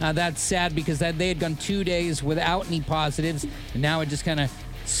virus. That's sad because they had gone 2 days without any positives, and now it just kind of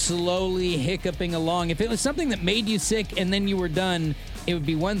slowly hiccuping along. If it was something that made you sick and then you were done, it would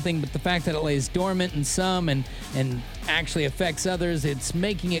be one thing, but the fact that it lays dormant in some and actually affects others, it's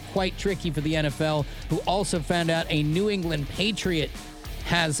making it quite tricky for the NFL, who also found out a New England Patriot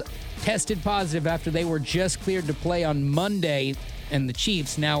has tested positive after they were just cleared to play on Monday, and the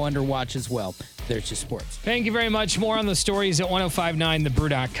Chiefs now under watch as well. There's your sports. Thank you very much. More on the stories at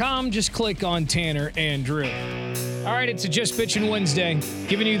 1059thebrew.com. Just click on Tanner and Drew. All right, it's a Just Bitchin' Wednesday,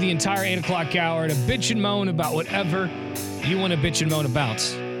 giving you the entire 8 o'clock hour to bitch and moan about whatever you want to bitch and moan about.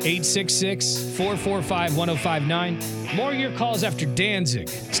 866-445-1059. More of your calls after Danzig.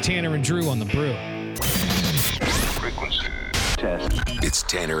 It's Tanner and Drew on the Brew. Frequency test. It's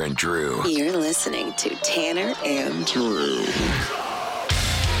Tanner and Drew. You're listening to Tanner and Drew.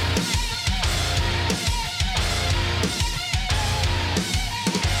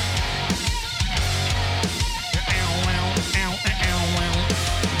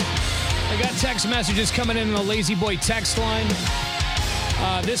 I got text messages coming in on the Lazy Boy text line.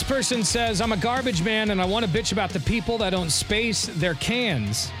 This person says, I'm a garbage man and I want to bitch about the people that don't space their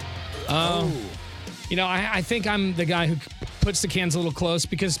cans. You know, I think I'm the guy who puts the cans a little close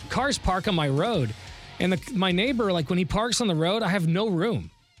because cars park on my road. And my neighbor, like when he parks on the road, I have no room.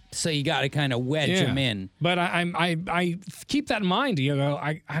 So you got to kind of wedge him in. But I keep that in mind. You know,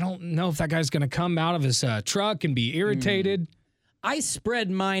 I don't know if that guy's going to come out of his truck and be irritated. I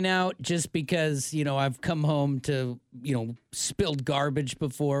spread mine out just because, you know, I've come home to, you know, spilled garbage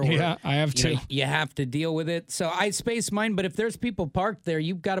before. Yeah, I have too. You have to deal with it. So I space mine, but if there's people parked there,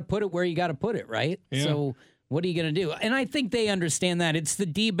 you've got to put it where you got to put it, right? Yeah. So what are you going to do? And I think they understand that. It's the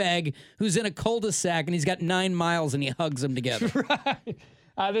D-bag who's in a cul-de-sac and he's got 9 miles and he hugs them together. Right.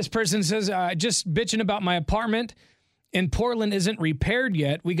 This person says, just bitching about my apartment in Portland isn't repaired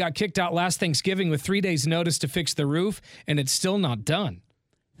yet. We got kicked out last Thanksgiving with 3 days notice to fix the roof, and it's still not done.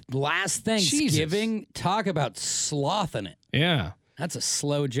 Last Thanksgiving, talk about slothing it. Yeah. That's a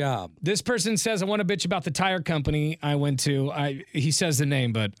slow job. This person says, I want to bitch about the tire company I went to. He says the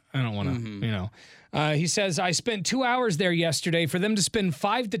name, but I don't want to, you know. He says, I spent 2 hours there yesterday for them to spend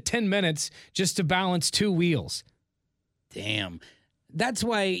 5 to 10 minutes just to balance 2 wheels. Damn. That's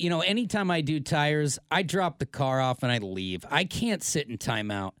why, you know, anytime I do tires, I drop the car off and I leave. I can't sit in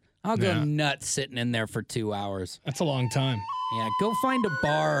timeout. I'll go nuts sitting in there for 2 hours. That's a long time. Yeah, go find a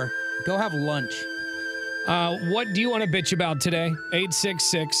bar. Go have lunch. What do you want to bitch about today?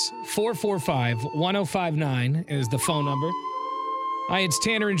 866-445-1059 is the phone number. Hi, it's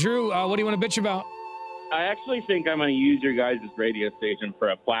Tanner and Drew. What do you want to bitch about? I actually think I'm going to use your guys' radio station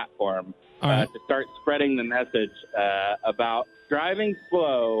for a platform to start spreading the message about driving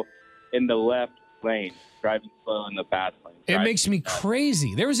slow in the left lane, driving slow in the fast lane. It makes me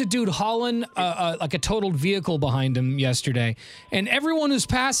crazy. There was a dude hauling like a totaled vehicle behind him yesterday, and everyone was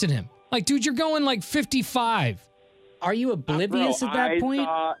passing him. Like, dude, you're going like 55. Are you oblivious at that point?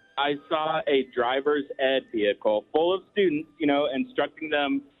 I saw a driver's ed vehicle full of students, you know, instructing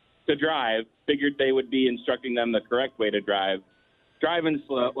them to drive. Figured they would be instructing them the correct way to drive. Driving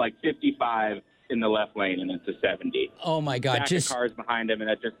slow, like 55 in the left lane, and it's a 70. Oh, my God. Just cars behind him, and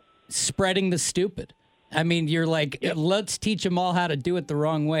it just... Spreading the stupid. I mean, you're like, let's teach them all how to do it the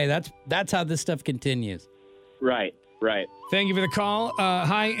wrong way. That's how this stuff continues. Right. Thank you for the call.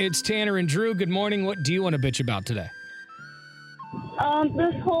 Hi, it's Tanner and Drew. Good morning. What do you want to bitch about today?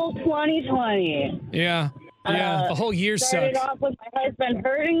 This whole 2020. Yeah. Yeah, the whole year Started sucks. off with my husband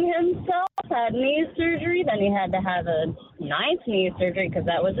hurting himself, had knee surgery, then he had to have a 9th knee surgery because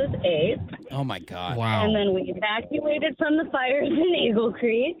that was his 8th. Oh, my God. Wow. And then we evacuated from the fires in Eagle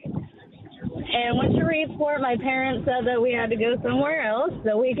Creek and went to Reedsport. My parents said that we had to go somewhere else,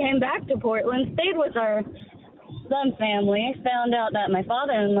 so we came back to Portland, stayed with our son family, found out that my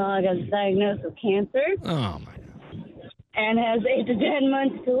father-in-law got diagnosed with cancer. Oh, my. And has 8 to 10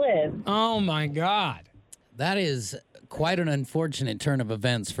 months to live. Oh, my God. That is quite an unfortunate turn of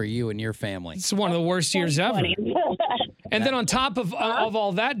events for you and your family. It's one of the worst years ever. And then on top of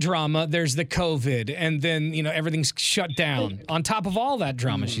all that drama, there's the COVID, and then, everything's shut down. On top of all that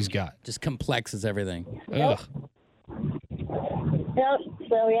drama she's got. Just complexes everything. Ugh. Yep.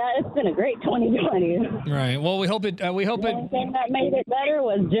 So yeah, it's been a great 2020. Right. Well, we hope it. The only thing that made it better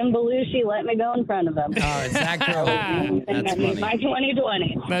was Jim Belushi let me go in front of him. Oh, Zach Grohl. That made my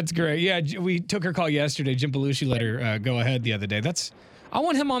 2020. That's great. Yeah, we took her call yesterday. Jim Belushi let her go ahead the other day. I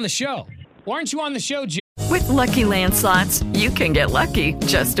want him on the show. Why aren't you on the show, Jim? With Lucky Land Slots, you can get lucky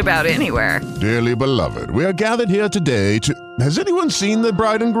just about anywhere. Dearly beloved, we are gathered here today to... Has anyone seen the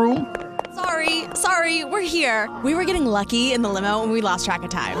bride and groom? Sorry, we're here. We were getting lucky in the limo and we lost track of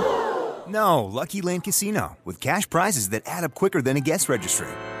time. No, Lucky Land Casino, with cash prizes that add up quicker than a guest registry.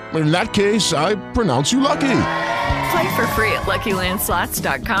 In that case, I pronounce you lucky. Play for free at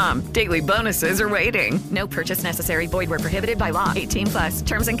LuckyLandSlots.com. Daily bonuses are waiting. No purchase necessary. Void where prohibited by law. 18+.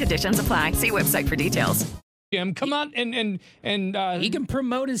 Terms and conditions apply. See website for details. Jim, come on and he can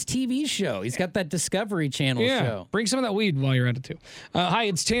promote his TV show. He's got that Discovery Channel show. Bring some of that weed while you're at it too. Hi,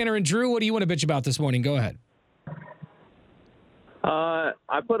 it's Tanner and Drew. What do you want to bitch about this morning? Go ahead. I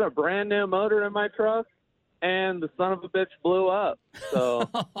put a brand new motor in my truck, and the son of a bitch blew up. So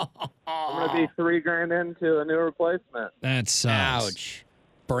I'm gonna be $3,000 into a new replacement. That sucks. Ouch.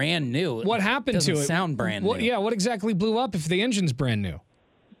 Brand new. What happened to it? Sound brand new. Yeah, what exactly blew up if the engine's brand new?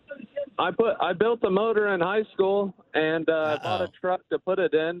 I built the motor in high school, and I bought a truck to put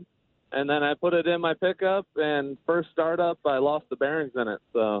it in, and then I put it in my pickup, and first startup, I lost the bearings in it.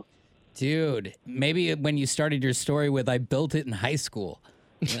 So, dude, maybe when you started your story with "I built it in high school,"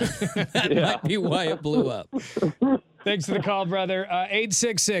 that might be why it blew up. Thanks for the call, brother.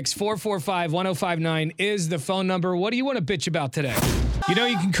 866-445-1059 is the phone number. What do you want to bitch about today? You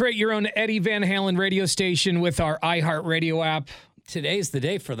can create your own Eddie Van Halen radio station with our iHeartRadio app. Today's the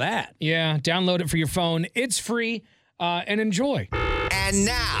day for that. Yeah, download it for your phone. It's free, and enjoy. And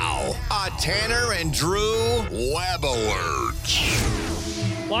now, a Tanner and Drew Web Alert.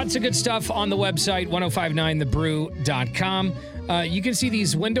 Lots of good stuff on the website, 1059thebrew.com. You can see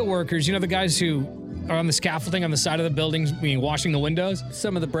these window workers, the guys who are on the scaffolding on the side of the buildings, washing the windows.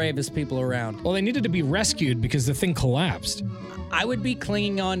 Some of the bravest people around. Well, they needed to be rescued because the thing collapsed. I would be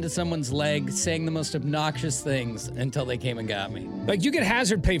clinging on to someone's leg, saying the most obnoxious things until they came and got me. Like, you get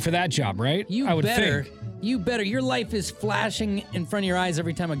hazard pay for that job, right? I would think. You better. Your life is flashing in front of your eyes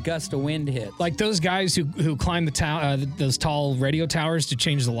every time a gust of wind hits. Like those guys who climb those tall radio towers to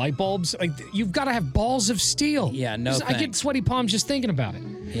change the light bulbs. Like, you've got to have balls of steel. Yeah, no I get sweaty palms just thinking about it.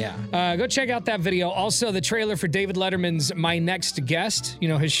 Yeah. Go check out that video. Also, the trailer for David Letterman's My Next Guest,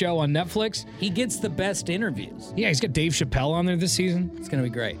 his show on Netflix. He gets the best interviews. Yeah, he's got Dave Chappelle on there this season. It's going to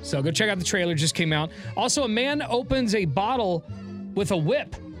be great. So go check out the trailer. Just came out. Also, a man opens a bottle with a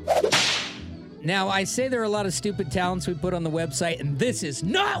whip. Now, I say there are a lot of stupid talents we put on the website, and this is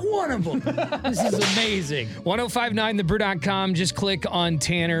not one of them. This is amazing. 1059thebrew.com. Just click on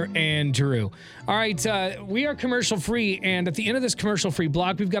Tanner and Drew. All right, we are commercial-free, and at the end of this commercial-free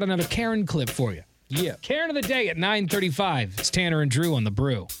block, we've got another Karen clip for you. Yeah. Karen of the day at 9:35. It's Tanner and Drew on The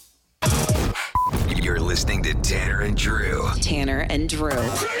Brew. You're listening to Tanner and Drew. Tanner and Drew.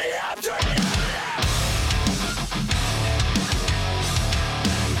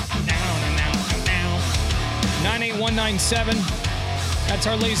 98197. That's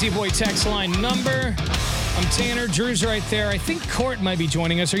our Lazy Boy text line number. I'm Tanner. Drew's right there. I think Court might be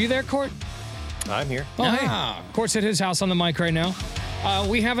joining us. Are you there, Court? I'm here. Oh, hey. Court's at his house on the mic right now.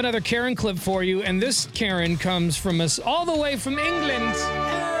 We have another Karen clip for you, and this Karen comes from us all the way from England.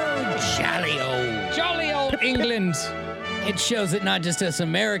 Oh, jolly old England. It shows that not just us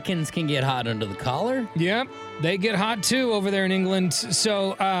Americans can get hot under the collar. Yep, they get hot too over there in England.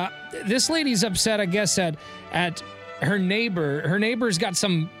 So this lady's upset, I guess, at her neighbor. Her neighbor's got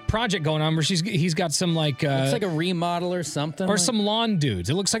some project going on where he's got some like it's like a remodel or something, or some lawn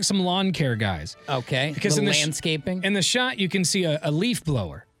dudes. It looks like some lawn care guys. Okay, because in the landscaping. In the shot, you can see a leaf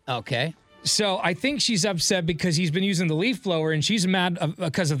blower. Okay. So I think she's upset because he's been using the leaf blower, and she's mad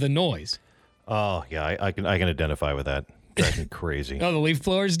because of the noise. Oh yeah, I can identify with that. Drives me crazy. Oh, the leaf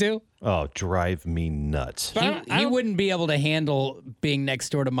blowers do? Oh, drive me nuts. He wouldn't be able to handle being next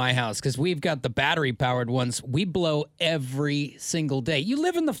door to my house because we've got the battery-powered ones. We blow every single day. You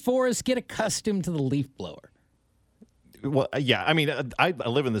live in the forest, get accustomed to the leaf blower. Well, yeah. I mean, I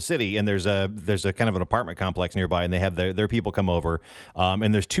live in the city, and there's a kind of an apartment complex nearby, and they have their people come over,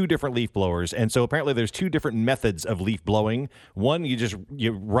 and there's 2 different leaf blowers, and so apparently there's 2 different methods of leaf blowing. One,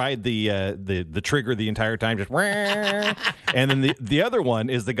 you ride the trigger the entire time, just and then the other one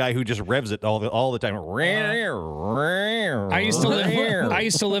is the guy who just revs it all the time. I used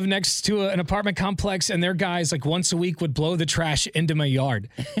to live next to an apartment complex, and their guys like once a week would blow the trash into my yard.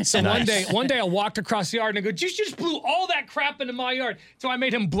 So Nice. one day I walked across the yard and I go, "You just blew all that crap into my yard." So I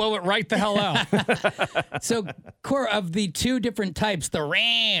made him blow it right the hell out. So, Cora, of the 2 different types, the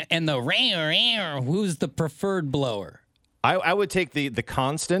ram and the ram, who's the preferred blower? I would take the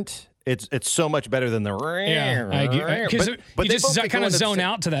constant. It's so much better than the because you just kind of zone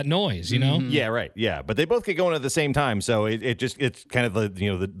out to that noise, you know. Yeah, right. Yeah, but they both get going at the same time, so it's kind of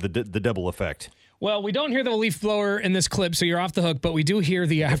the double effect. Well, we don't hear the leaf blower in this clip, so you're off the hook. But we do hear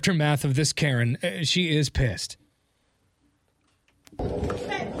the aftermath of this Karen. She is pissed. I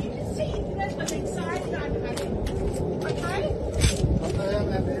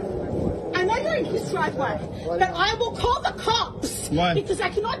know you're in his driveway, but I will call the cops. Why? Because I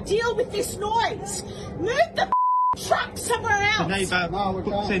cannot deal with this noise. Move the truck somewhere else. The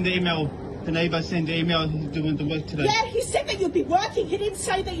neighbour send the email. The neighbour sent the email. He's doing the work today. Yeah, he said that you'd be working. He didn't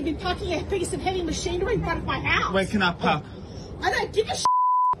say that you'd be parking a piece of heavy machinery in front of my house. Where can I park? I don't give a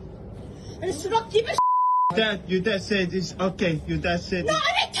and it's not give a Your dad said it's okay. Your dad said. No,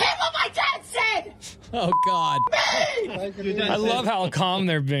 I don't care what my dad said. Oh, God. I love how calm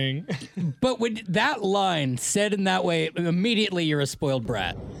they're being. But with that line said in that way, immediately you're a spoiled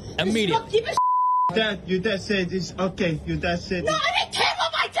brat. Immediately. Your dad said it's okay. Your dad said. No, I don't care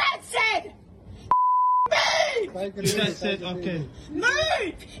what my dad said. Move. Your dad said okay. Move.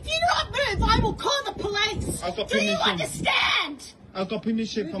 If you do not move, I will call the police. I've got Do you permission. understand? I got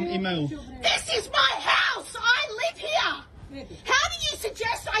permission from email. This is my house. I live here. How do you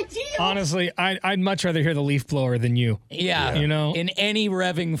suggest I deal? Honestly, I'd much rather hear the leaf blower than you. Yeah. You know? In any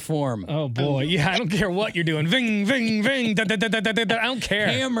revving form. Oh, boy. Yeah, I don't care what you're doing. Ving, ving, ving. Da, da, da, da, da, da. I don't care.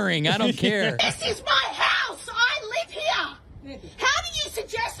 Hammering. I don't care. This is my house. I live here. How do you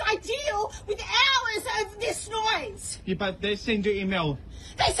suggest I deal with hours of this noise? Yeah, but they send you email.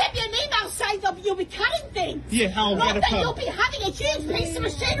 They sent me an email saying that you'll be cutting things. Yeah, how? Not Get a that cut. you'll be having a huge piece of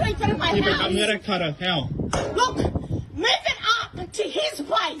machinery in front of my Yeah, but house. I'm not a cutter. How? Look, move it up to his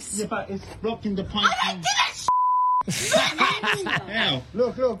place. Yeah, but it's blocking the pipe. I don't give a Move it. How?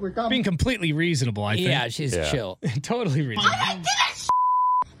 Look, we come. Being completely reasonable, I think. Yeah, she's chill. Totally reasonable. I don't give a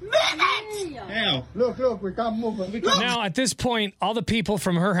Move it. How? Look, we can't move it. Now, at this point, all the people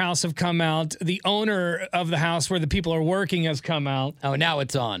from her house have come out. The owner of the house where the people are working has come out. Oh, now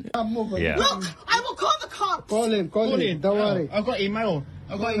it's on. Yeah. Look, I will call the cops. Call him. Don't worry. I got email.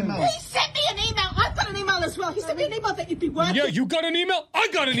 He sent me an email. I've got an email as well. He sent me an email that you'd be working. Yeah, you got an email? I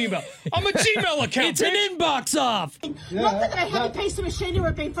got an email. I'm a Gmail account. It's an inbox off. Not that I have a piece of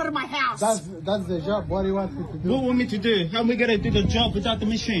machinery in front of my house. That's the job. What do you want me to do? What want me to do? How am we gonna do the job without the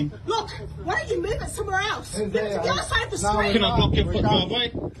machine? Look, why don't you move it somewhere else? Move it to the other side of the street. Can I block your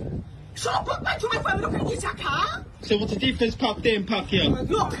driveway? Should I block my driveway? We're not going to use our car. So what's the difference? Park there and park here.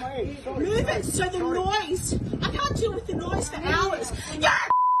 Look, move it so the noise. I can't deal with the noise for hours.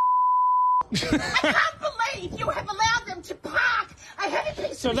 I can't believe you have allowed them to park. I have a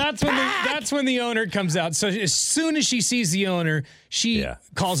piece So of that's when the owner comes out. So as soon as she sees the owner, she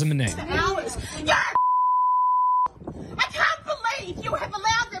calls him a name. for hours. I can't believe you have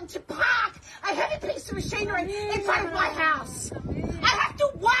allowed them to park a heavy piece of machinery in front of my house. I have to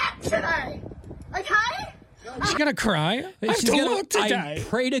work today. Okay? She's gonna cry. She's gonna, I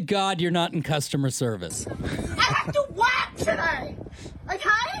pray to God you're not in customer service. I have to work today.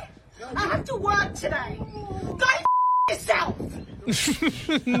 Okay? I have to work today. Go yourself.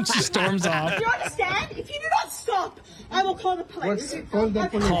 She storms off. Do you understand? If you do not stop, I will call the police. Call the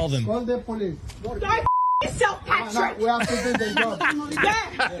police. Call them. Call the police. Go yourself, Patrick. We have to do the job.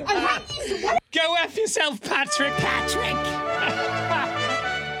 Yeah. I hate you. Go F yourself, Patrick.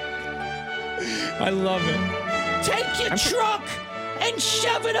 I love it. Take your truck and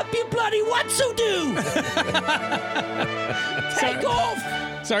shove it up your bloody what's-o-do. Take off.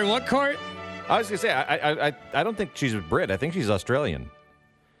 Sorry, what, Court? I was gonna say I don't think she's a Brit. I think she's Australian.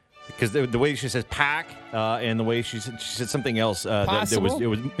 Because the way she says pack and the way she said something else, that it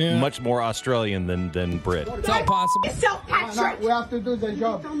was much more Australian than Brit. It's all possible. Yourself, Patrick. We have to do the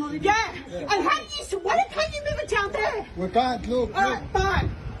job. Yeah. And how do you? Why can't you move it down there? We can't. Look. All right,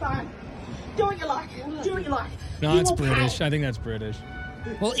 fine. Do what you like. No, You it's won't British. pay. I think that's British.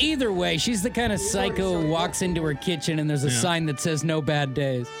 Well, either way, she's the kind of psycho who walks into her kitchen and there's a sign that says no bad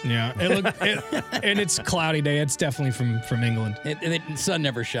days. Yeah, and it's a cloudy day. It's definitely from England. The sun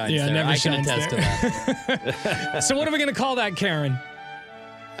never shines Yeah, there. never I shines can attest there. to that. So what are we going to call that, Karen?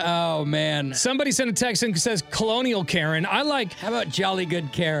 Oh, man. Somebody sent a text and says Colonial Karen. I like... How about Jolly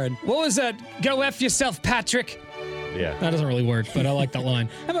Good Karen? What was that? Go F yourself, Patrick. Yeah. That doesn't really work, but I like that line.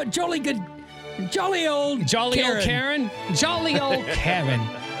 How about Jolly old Jolly old Karen. Jolly old Karen.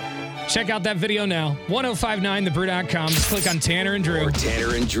 Check out that video now. 1059thebrew.com. Just click on Tanner and Drew. Or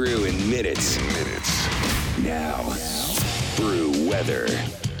Tanner and Drew in minutes. Now, Brew weather.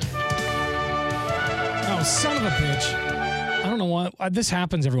 Oh, son of a bitch. I don't know why. This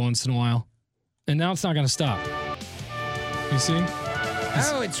happens every once in a while. And now it's not going to stop. You see?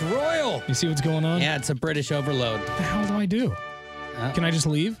 Oh, it's royal. You see what's going on? Yeah, it's a British overload. What the hell do I do? Can I just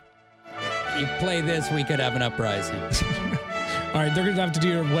leave? You play this, we could have an uprising. All right, they're going to have to do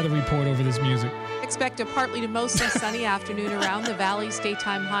your weather report over this music. Expect a partly to mostly sunny afternoon around the valley's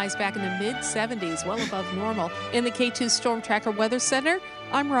daytime highs back in the mid-70s, well above normal. In the K2 Storm Tracker Weather Center,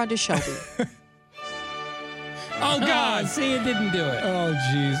 I'm Rhonda Shelby. Oh, God. See, it didn't do it. Oh,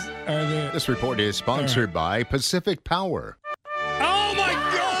 jeez. This report is sponsored by Pacific Power. Oh, my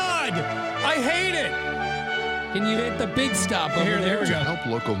God! I hate it! Can you hit the big stop over there? There we To go. help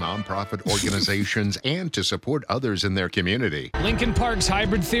local nonprofit organizations and to support others in their community. Linkin Park's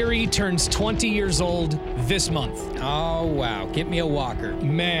Hybrid Theory turns 20 years old this month. Oh, wow. Get me a walker.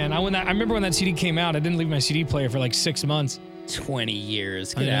 Man, I remember when that CD came out. I didn't leave my CD player for like 6 months. 20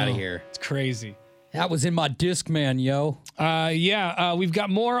 years. Get out of here. It's crazy. That was in my Discman, yo. We've got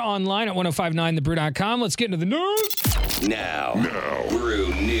more online at 1059thebrew.com. Let's get into the news. Now,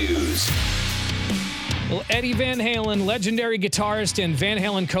 Brew News. Well, Eddie Van Halen, legendary guitarist and Van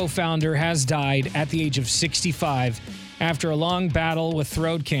Halen co-founder, has died at the age of 65 after a long battle with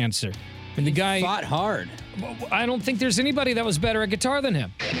throat cancer. And the guy fought hard. I don't think there's anybody that was better at guitar than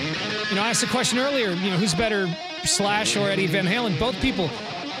him. I asked the question earlier, who's better, Slash or Eddie Van Halen? Both people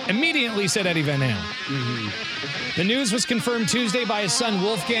immediately said Eddie Van Halen. Mm-hmm. The news was confirmed Tuesday by his son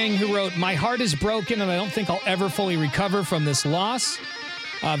Wolfgang, who wrote, "My heart is broken and I don't think I'll ever fully recover from this loss."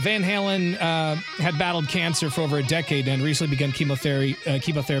 Van Halen had battled cancer for over a decade and recently begun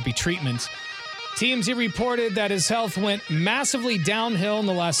chemotherapy treatments. TMZ reported that his health went massively downhill in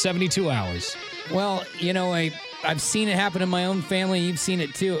the last 72 hours. Well, I've seen it happen in my own family. You've seen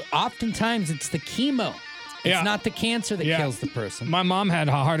it too. Oftentimes, it's the chemo. It's not the cancer that kills the person. My mom had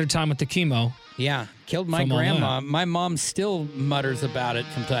a harder time with the chemo. Yeah, killed my grandma. My mom still mutters about it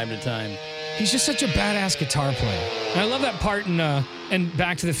from time to time. He's just such a badass guitar player. And I love that part in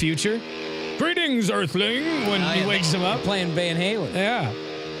Back to the Future. Greetings, Earthling, when he wakes him up. Playing Van Halen. Yeah.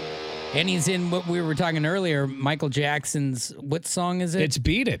 And he's in what we were talking earlier, Michael Jackson's, what song is it? It's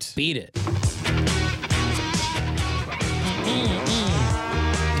Beat It. Beat It.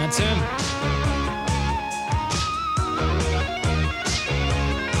 That's him.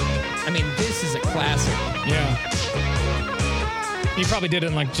 I mean, this is a classic. Yeah. He probably did it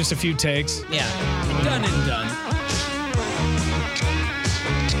in like just a few takes. Yeah. Done and done.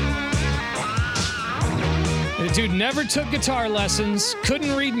 The dude never took guitar lessons,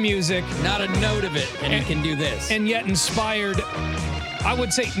 couldn't read music. Not a note of it, and he can do this. And yet inspired, I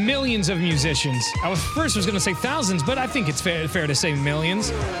would say, millions of musicians. I was going to say thousands, but I think it's fair to say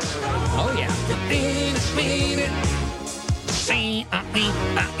millions. Oh, yeah.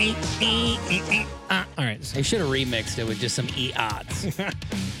 All right. They should have remixed it with just some e-ots.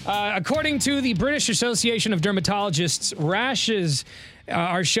 According to the British Association of Dermatologists, rashes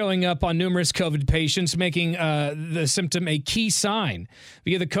are showing up on numerous COVID patients, making the symptom a key sign.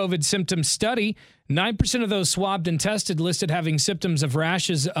 Via the COVID symptom study, 9% of those swabbed and tested listed having symptoms of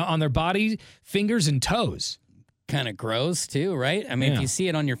rashes on their body, fingers, and toes. Kind of gross, too, right? I mean, if you see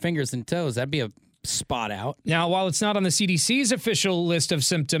it on your fingers and toes, that'd be a spot out. Now, while it's not on the CDC's official list of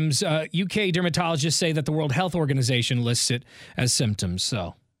symptoms, UK dermatologists say that the World Health Organization lists it as symptoms.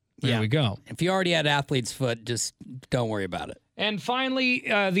 So there we go. If you already had athlete's foot, just don't worry about it. And finally,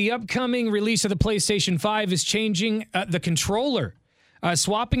 the upcoming release of the PlayStation 5 is changing the controller,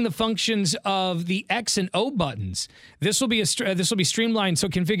 swapping the functions of the X and O buttons. This will be streamlined, so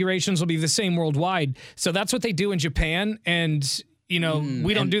configurations will be the same worldwide. So that's what they do in Japan, and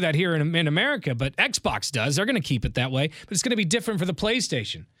we don't do that here in America, but Xbox does. They're going to keep it that way, but it's going to be different for the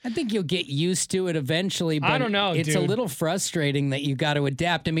PlayStation. I think you'll get used to it eventually, but I don't know, it's dude. a little frustrating that you got to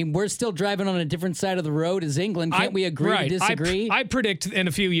adapt. I mean, we're still driving on a different side of the road as England. Can't we agree to disagree? I predict in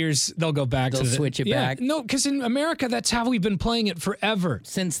a few years they'll go back They'll to switch it back. No, because in America, that's how we've been playing it forever.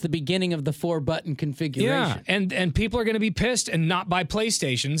 Since the beginning of the 4-button configuration. Yeah, and people are going to be pissed and not buy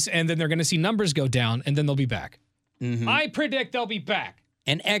PlayStations, and then they're going to see numbers go down, and then they'll be back. Mm-hmm. I predict they'll be back.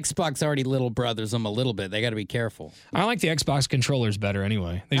 And Xbox already little brothers them a little bit. They got to be careful. I like the Xbox controllers better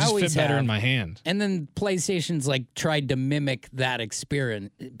anyway. They just fit better in my hand. And then PlayStation's tried to mimic that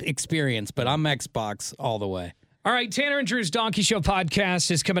experience, but I'm Xbox all the way. All right, Tanner and Drew's Donkey Show podcast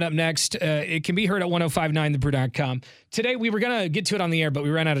is coming up next. It can be heard at 1059thebrew.com. Today, we were going to get to it on the air, but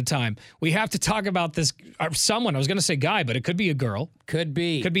we ran out of time. We have to talk about this. Someone, I was going to say guy, but it could be a girl. Could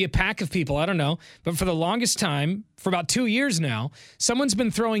be. Could be a pack of people. I don't know. But for the longest time, for about 2 years now, someone's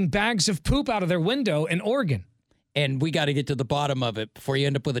been throwing bags of poop out of their window in Oregon. And we got to get to the bottom of it before you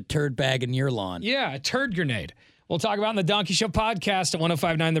end up with a turd bag in your lawn. Yeah, a turd grenade. We'll talk about it in the Donkey Show podcast at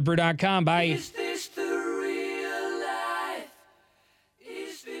 1059thebrew.com. Bye. Is this the real life?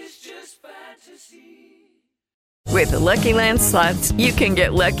 Is this just fantasy? With the Lucky Land Slots, you can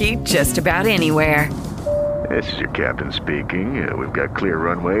get lucky just about anywhere. This is your captain speaking. We've got clear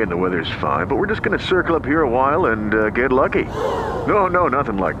runway and the weather's fine, but we're just going to circle up here a while and get lucky. No,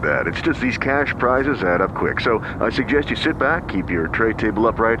 nothing like that. It's just these cash prizes add up quick. So I suggest you sit back, keep your tray table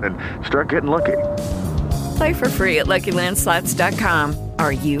upright, and start getting lucky. Play for free at LuckyLandSlots.com.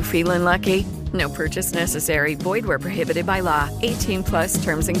 Are you feeling lucky? No purchase necessary. Void where prohibited by law. 18+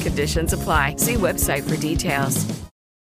 terms and conditions apply. See website for details.